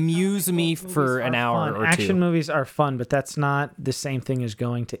amuse me for an hour or two. Action movies are fun, but that's not the same thing as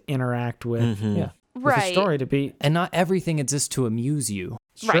going to interact with, with the story to be. And not everything exists to amuse you.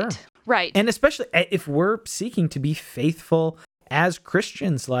 Sure. Right. And especially if we're seeking to be faithful as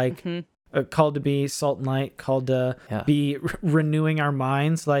Christians, like called to be salt and light, called to be renewing our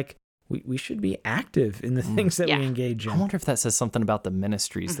minds, like we should be active in the things that we engage in. I wonder if that says something about the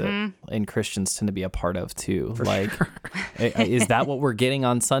ministries that and Christians tend to be a part of too. Is that what we're getting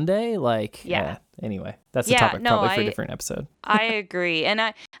on Sunday? Like, anyway, that's a topic probably for a different episode. I agree. And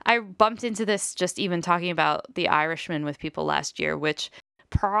I bumped into this just even talking about The Irishman with people last year, which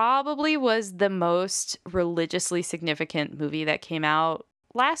probably was the most religiously significant movie that came out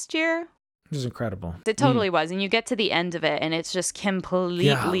last year. It was incredible. It totally was. And you get to the end of it and it's just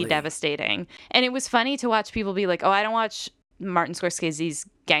completely devastating. And it was funny to watch people be like, oh, I don't watch Martin Scorsese's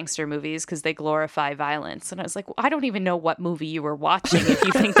gangster movies because they glorify violence. And I was like, well, I don't even know what movie you were watching if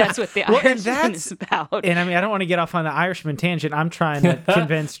you think that's what The Irishman is about. And I mean, I don't want to get off on the Irishman tangent. I'm trying to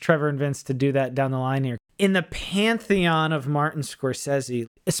convince Trevor and Vince to do that down the line here. In the pantheon of Martin Scorsese,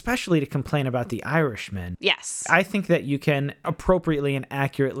 especially to complain about The Irishman, I think that you can appropriately and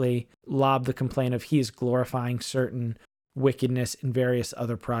accurately lob the complaint of he's glorifying certain wickedness in various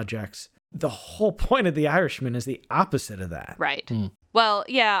other projects. The whole point of The Irishman is the opposite of that. Right. Well,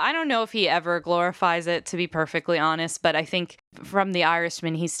 I don't know if he ever glorifies it, to be perfectly honest, but I think from The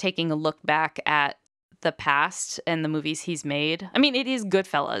Irishman, he's taking a look back at the past and the movies he's made. I mean, it is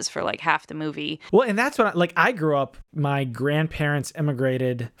Goodfellas for like half the movie. Well, and that's what I grew up, my grandparents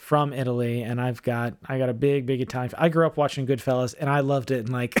immigrated from Italy, and I got a big Italian. I grew up watching Goodfellas and I loved it. And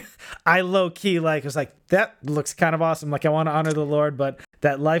like, I low key, like, was like, that looks kind of awesome. Like, I want to honor the Lord, but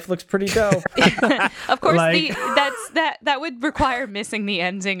that life looks pretty dope. Of course, that would require missing the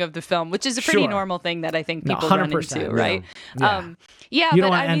ending of the film, which is a pretty normal thing that I think people run into, right? You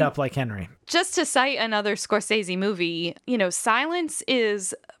don't want to end up like Henry. Just to cite another Scorsese movie, Silence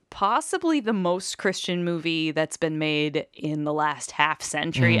is possibly the most Christian movie that's been made in the last half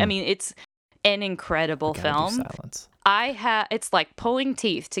century. I mean, it's an incredible film. Silence. It's like pulling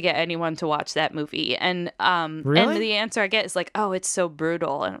teeth to get anyone to watch that movie. And Really? And the answer I get is like, oh, it's so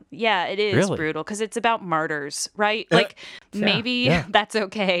brutal. And yeah, it is brutal because it's about martyrs, right? Like maybe that's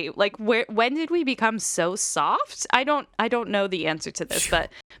okay. Like, when did we become so soft? I don't know the answer to this, but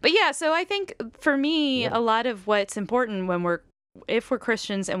yeah. So I think for me, a lot of what's important if we're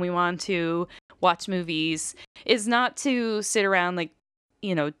Christians and we want to watch movies is not to sit around like,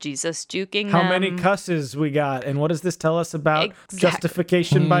 Jesus juking How them. many cusses we got, and what does this tell us about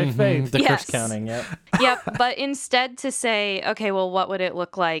justification by faith? The curse counting, Yep, but instead to say, okay, well, what would it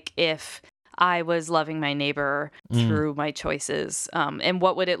look like if I was loving my neighbor through my choices? And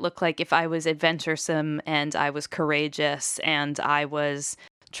what would it look like if I was adventuresome and I was courageous and I was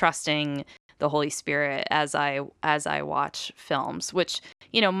trusting the Holy Spirit as I watch films, which,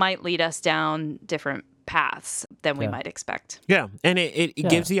 might lead us down different paths than we might expect. Yeah. And it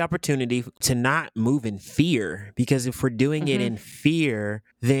gives the opportunity to not move in fear, because if we're doing it in fear,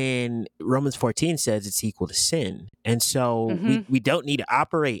 then Romans 14 says it's equal to sin. And so we don't need to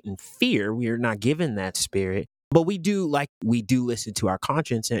operate in fear. We are not given that spirit. But we do listen to our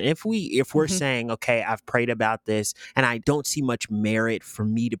conscience. And if we're saying, okay, I've prayed about this and I don't see much merit for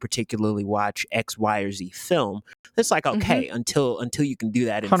me to particularly watch X, Y, or Z film, it's like, okay, until you can do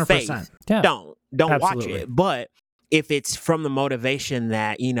that in 100%. Faith, don't watch it. But if it's from the motivation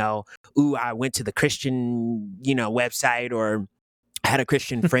that, I went to the Christian, website, or had a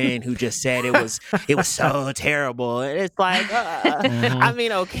Christian friend who just said it was so terrible. And it's like, I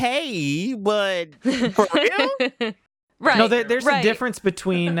mean, okay, but for real? Right. No, there's a difference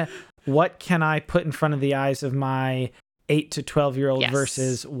between what can I put in front of the eyes of my 8 to 12-year-old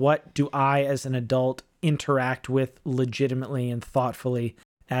versus what do I as an adult interact with legitimately and thoughtfully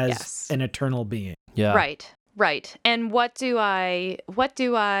as an eternal being. Yeah. Right. And I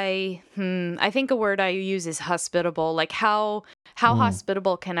think a word I use is hospitable. Like how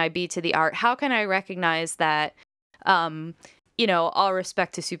hospitable can I be to the art? How can I recognize that, all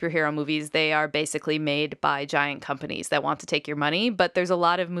respect to superhero movies, they are basically made by giant companies that want to take your money. But there's a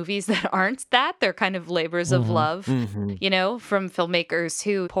lot of movies that aren't that. They're kind of labors of love, from filmmakers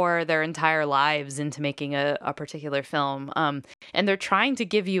who pour their entire lives into making a particular film. And they're trying to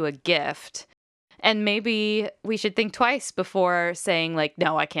give you a gift. And maybe we should think twice before saying, like,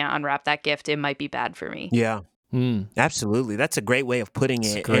 no, I can't unwrap that gift. It might be bad for me. Yeah. Absolutely. That's a great way of putting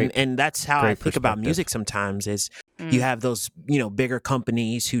it. And that's how I think about music sometimes is you have those, bigger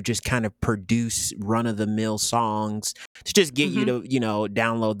companies who just kind of produce run-of-the-mill songs to just get you to,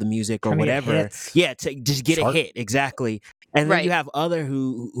 download the music or whatever. Yeah, to just get a hit. Exactly. And then you have other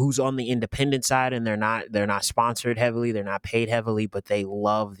who's on the independent side, and they're not sponsored heavily, they're not paid heavily, but they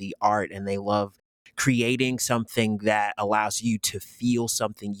love the art and they love creating something that allows you to feel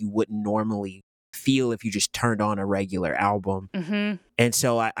something you wouldn't normally feel if you just turned on a regular album. And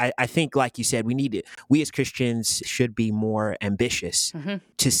so I think, like you said, we as Christians should be more ambitious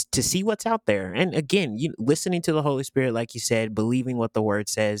to see what's out there. And again, listening to the Holy Spirit, like you said, believing what the word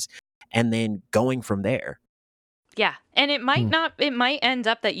says, and then going from there. Yeah. And it might end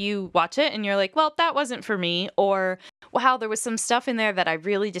up that you watch it and you're like, well, that wasn't for me, or wow, there was some stuff in there that I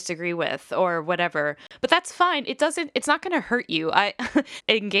really disagree with, or whatever. But that's fine. It's not going to hurt you.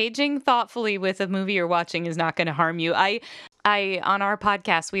 Engaging thoughtfully with a movie you're watching is not going to harm you. On our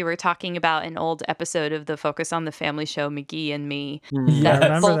podcast, we were talking about an old episode of the Focus on the Family show, McGee and Me,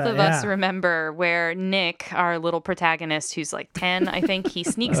 that both of us remember, where Nick, our little protagonist, who's like 10, I think, he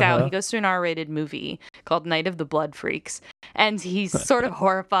sneaks out. He goes to an R-rated movie called Night of the Blood Freaks, and he's sort of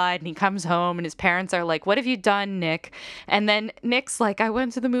horrified, and he comes home, and his parents are like, what have you done, Nick? And then Nick's like, I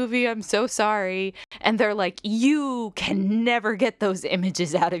went to the movie, I'm so sorry. And they're like, you can never get those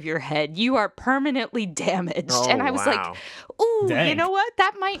images out of your head. You are permanently damaged. And I was like, ooh, dang. You know what?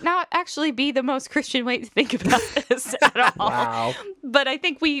 That might not actually be the most Christian way to think about this at all. Wow. But I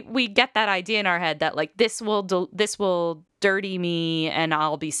think we get that idea in our head that, like, this will dirty me and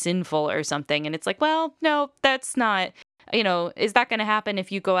I'll be sinful or something. And it's like, well, no, that's not, is that going to happen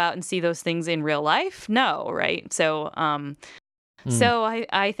if you go out and see those things in real life? No, right? So, so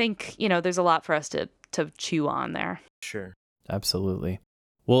I think, there's a lot for us to chew on there. Sure. Absolutely.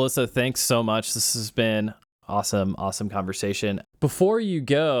 Well, Alissa, thanks so much. This has been awesome conversation. Before you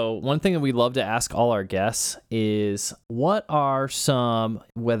go, one thing that we love to ask all our guests is, what are some,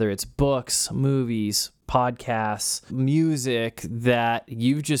 whether it's books, movies, podcasts, music, that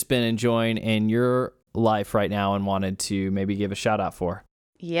you've just been enjoying in your life right now and wanted to maybe give a shout out for?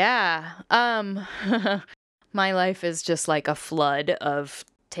 Yeah. My life is just like a flood of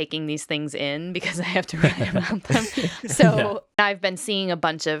taking these things in because I have to write about them. So I've been seeing a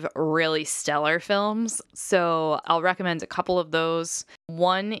bunch of really stellar films. So I'll recommend a couple of those.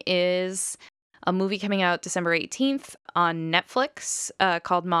 One is a movie coming out December 18th on Netflix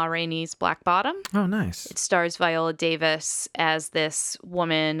called Ma Rainey's Black Bottom. Oh, nice. It stars Viola Davis as this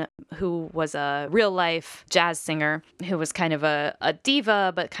woman who was a real-life jazz singer who was kind of a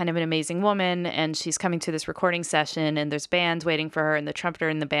diva, but kind of an amazing woman. And she's coming to this recording session, and there's bands waiting for her, and the trumpeter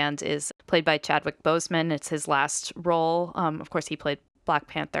in the band is played by Chadwick Boseman. It's his last role. Of course, he played Black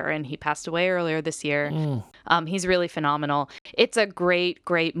Panther, and he passed away earlier this year. He's really phenomenal. It's a great,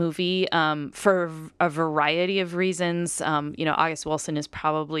 great movie for a variety of reasons. August Wilson is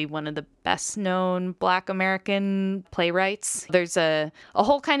probably one of the best known Black American playwrights. There's a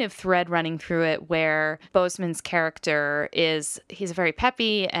whole kind of thread running through it where Boseman's character he's a very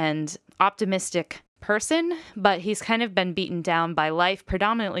peppy and optimistic person, but he's kind of been beaten down by life,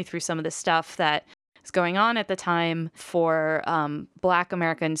 predominantly through some of the stuff that is going on at the time for Black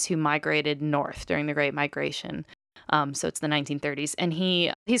Americans who migrated north during the Great Migration. So it's the 1930s. And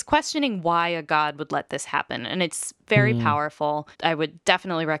he's questioning why a god would let this happen. And it's very powerful. I would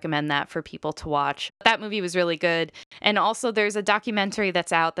definitely recommend that for people to watch. That movie was really good. And also there's a documentary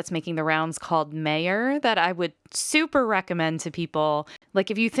that's out that's making the rounds called Mayor that I would super recommend to people. Like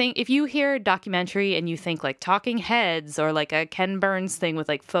if you hear a documentary and you think like Talking Heads or like a Ken Burns thing with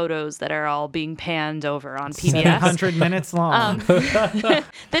like photos that are all being panned over on PBS. 700 minutes long.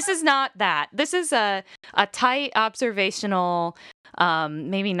 This is not that. This is a tight observational,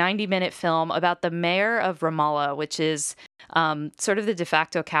 maybe 90-minute film about the mayor of Ramallah, which is sort of the de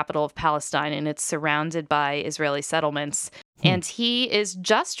facto capital of Palestine, and it's surrounded by Israeli settlements. And he is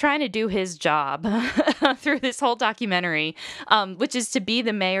just trying to do his job through this whole documentary, which is to be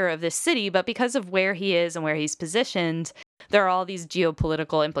the mayor of this city. But because of where he is and where he's positioned, there are all these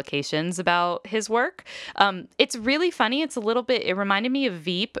geopolitical implications about his work. It's really funny. It reminded me of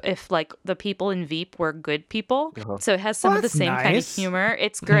Veep, if like the people in Veep were good people. So it has some of the same kind of humor.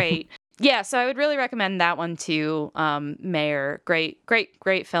 It's great. Yeah, so I would really recommend that one too. Mayor, great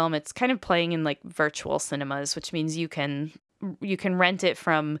film. It's kind of playing in like virtual cinemas, which means you can rent it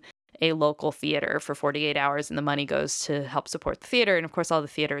from a local theater for 48 hours, and the money goes to help support the theater. And of course, all the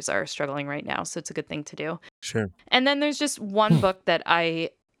theaters are struggling right now, so it's a good thing to do. Sure. And then there's just one book that I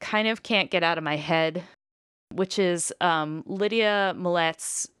kind of can't get out of my head, which is Lydia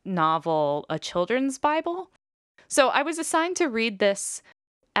Millett's novel, A Children's Bible. So I was assigned to read this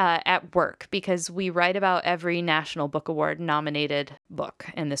at work because we write about every National Book Award nominated book,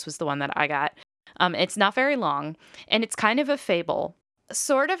 and this was the one that I got. It's not very long, and it's kind of a fable,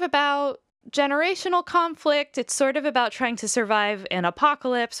 sort of about generational conflict. It's sort of about trying to survive an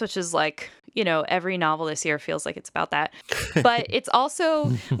apocalypse, which is like, every novel this year feels like it's about that. But it's also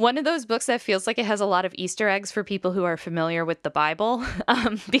one of those books that feels like it has a lot of Easter eggs for people who are familiar with the Bible,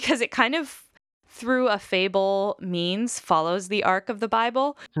 because it kind of, through a fable means, follows the arc of the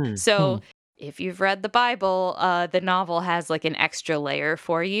Bible. So if you've read the Bible, the novel has like an extra layer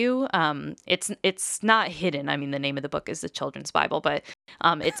for you. It's not hidden. I mean, the name of the book is The Children's Bible, but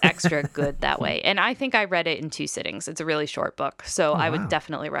it's extra good that way. And I think I read it in 2 sittings. It's a really short book. So I would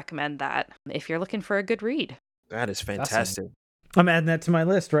definitely recommend that if you're looking for a good read. That is fantastic. I'm adding that to my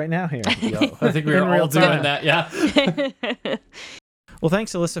list right now here. Yo, I think we were all doing that, yeah. Well,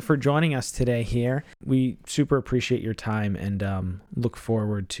 thanks, Alissa, for joining us today here. We super appreciate your time and look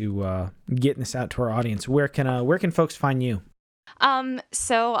forward to getting this out to our audience. Where can folks find you?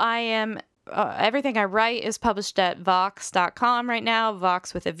 So I am, everything I write is published at vox.com right now,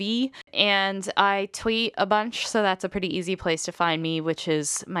 Vox with a V. And I tweet a bunch, so that's a pretty easy place to find me,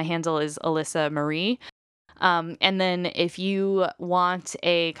 my handle is Alissa Marie. And then if you want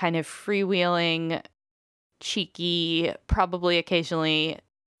a kind of freewheeling, cheeky, probably occasionally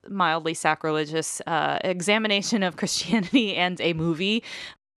mildly sacrilegious examination of Christianity and a movie,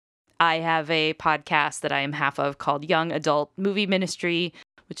 I have a podcast that I am half of called Young Adult Movie Ministry,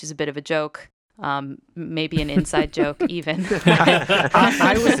 which is a bit of a joke, maybe an inside joke even.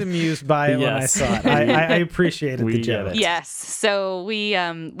 I was amused by it when I saw it. I appreciated the joke. Yes, so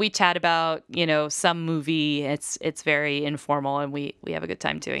we chat about some movie. It's very informal, and we have a good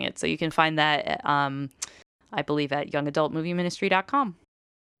time doing it. So you can find that I believe at youngadultmovieministry.com.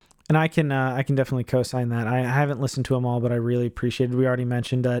 And I can definitely co-sign that. I haven't listened to them all, but I really appreciated. We already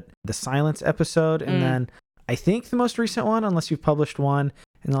mentioned the Silence episode, and then I think the most recent one, unless you've published one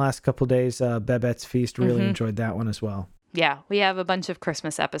in the last couple of days, Babette's Feast. Really enjoyed that one as well. Yeah, we have a bunch of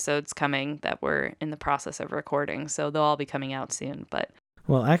Christmas episodes coming that we're in the process of recording, so they'll all be coming out soon.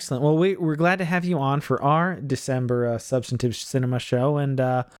 Well, excellent. Well, we're glad to have you on for our December Substantive Cinema show, and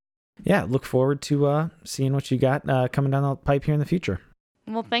look forward to seeing what you got coming down the pipe here in the future.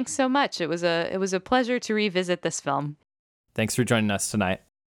 Well, thanks so much. It was a pleasure to revisit this film. Thanks for joining us tonight.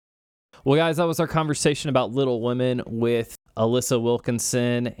 Well, guys, that was our conversation about Little Women with Alissa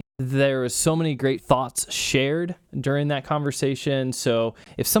Wilkinson. There was so many great thoughts shared during that conversation. So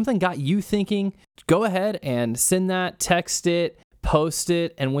if something got you thinking, go ahead and send that, text it, post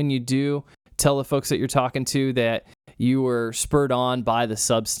it. And when you do, tell the folks that you're talking to that you were spurred on by the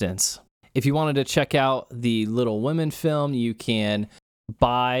substance. If you wanted to check out the Little Women film, you can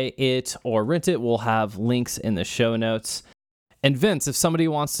buy it or rent it. We'll have links in the show notes. And Vince, if somebody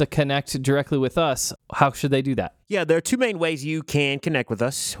wants to connect directly with us, how should they do that? Yeah, there are two main ways you can connect with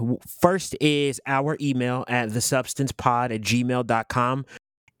us. First is our email at thesubstancepod@gmail.com.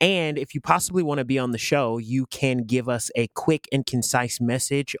 And if you possibly want to be on the show, you can give us a quick and concise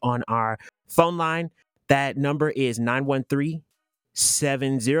message on our phone line. That number is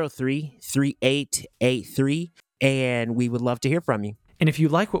 913-703-3883. And we would love to hear from you. And if you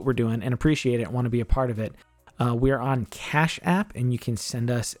like what we're doing and appreciate it and want to be a part of it, we're on Cash App, and you can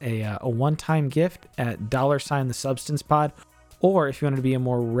send us a one-time gift at $TheSubstancePod. Or if you want to be a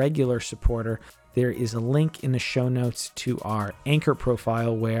more regular supporter, there is a link in the show notes to our Anchor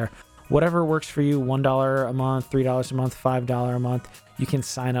profile where whatever works for you, $1 a month, $3 a month, $5 a month, you can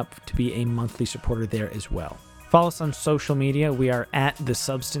sign up to be a monthly supporter there as well. Follow us on social media. We are at The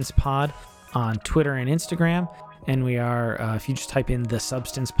Substance Pod on Twitter and Instagram. And we are, if you just type in The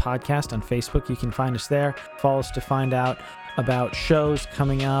Substance Podcast on Facebook, you can find us there. Follow us to find out about shows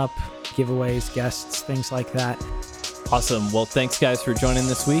coming up, giveaways, guests, things like that. Awesome. Well, thanks, guys, for joining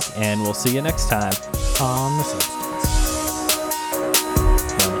this week, and we'll see you next time On The Substance.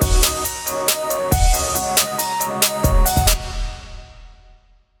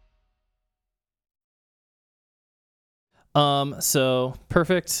 So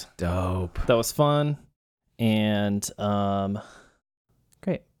perfect. Dope. That was fun. And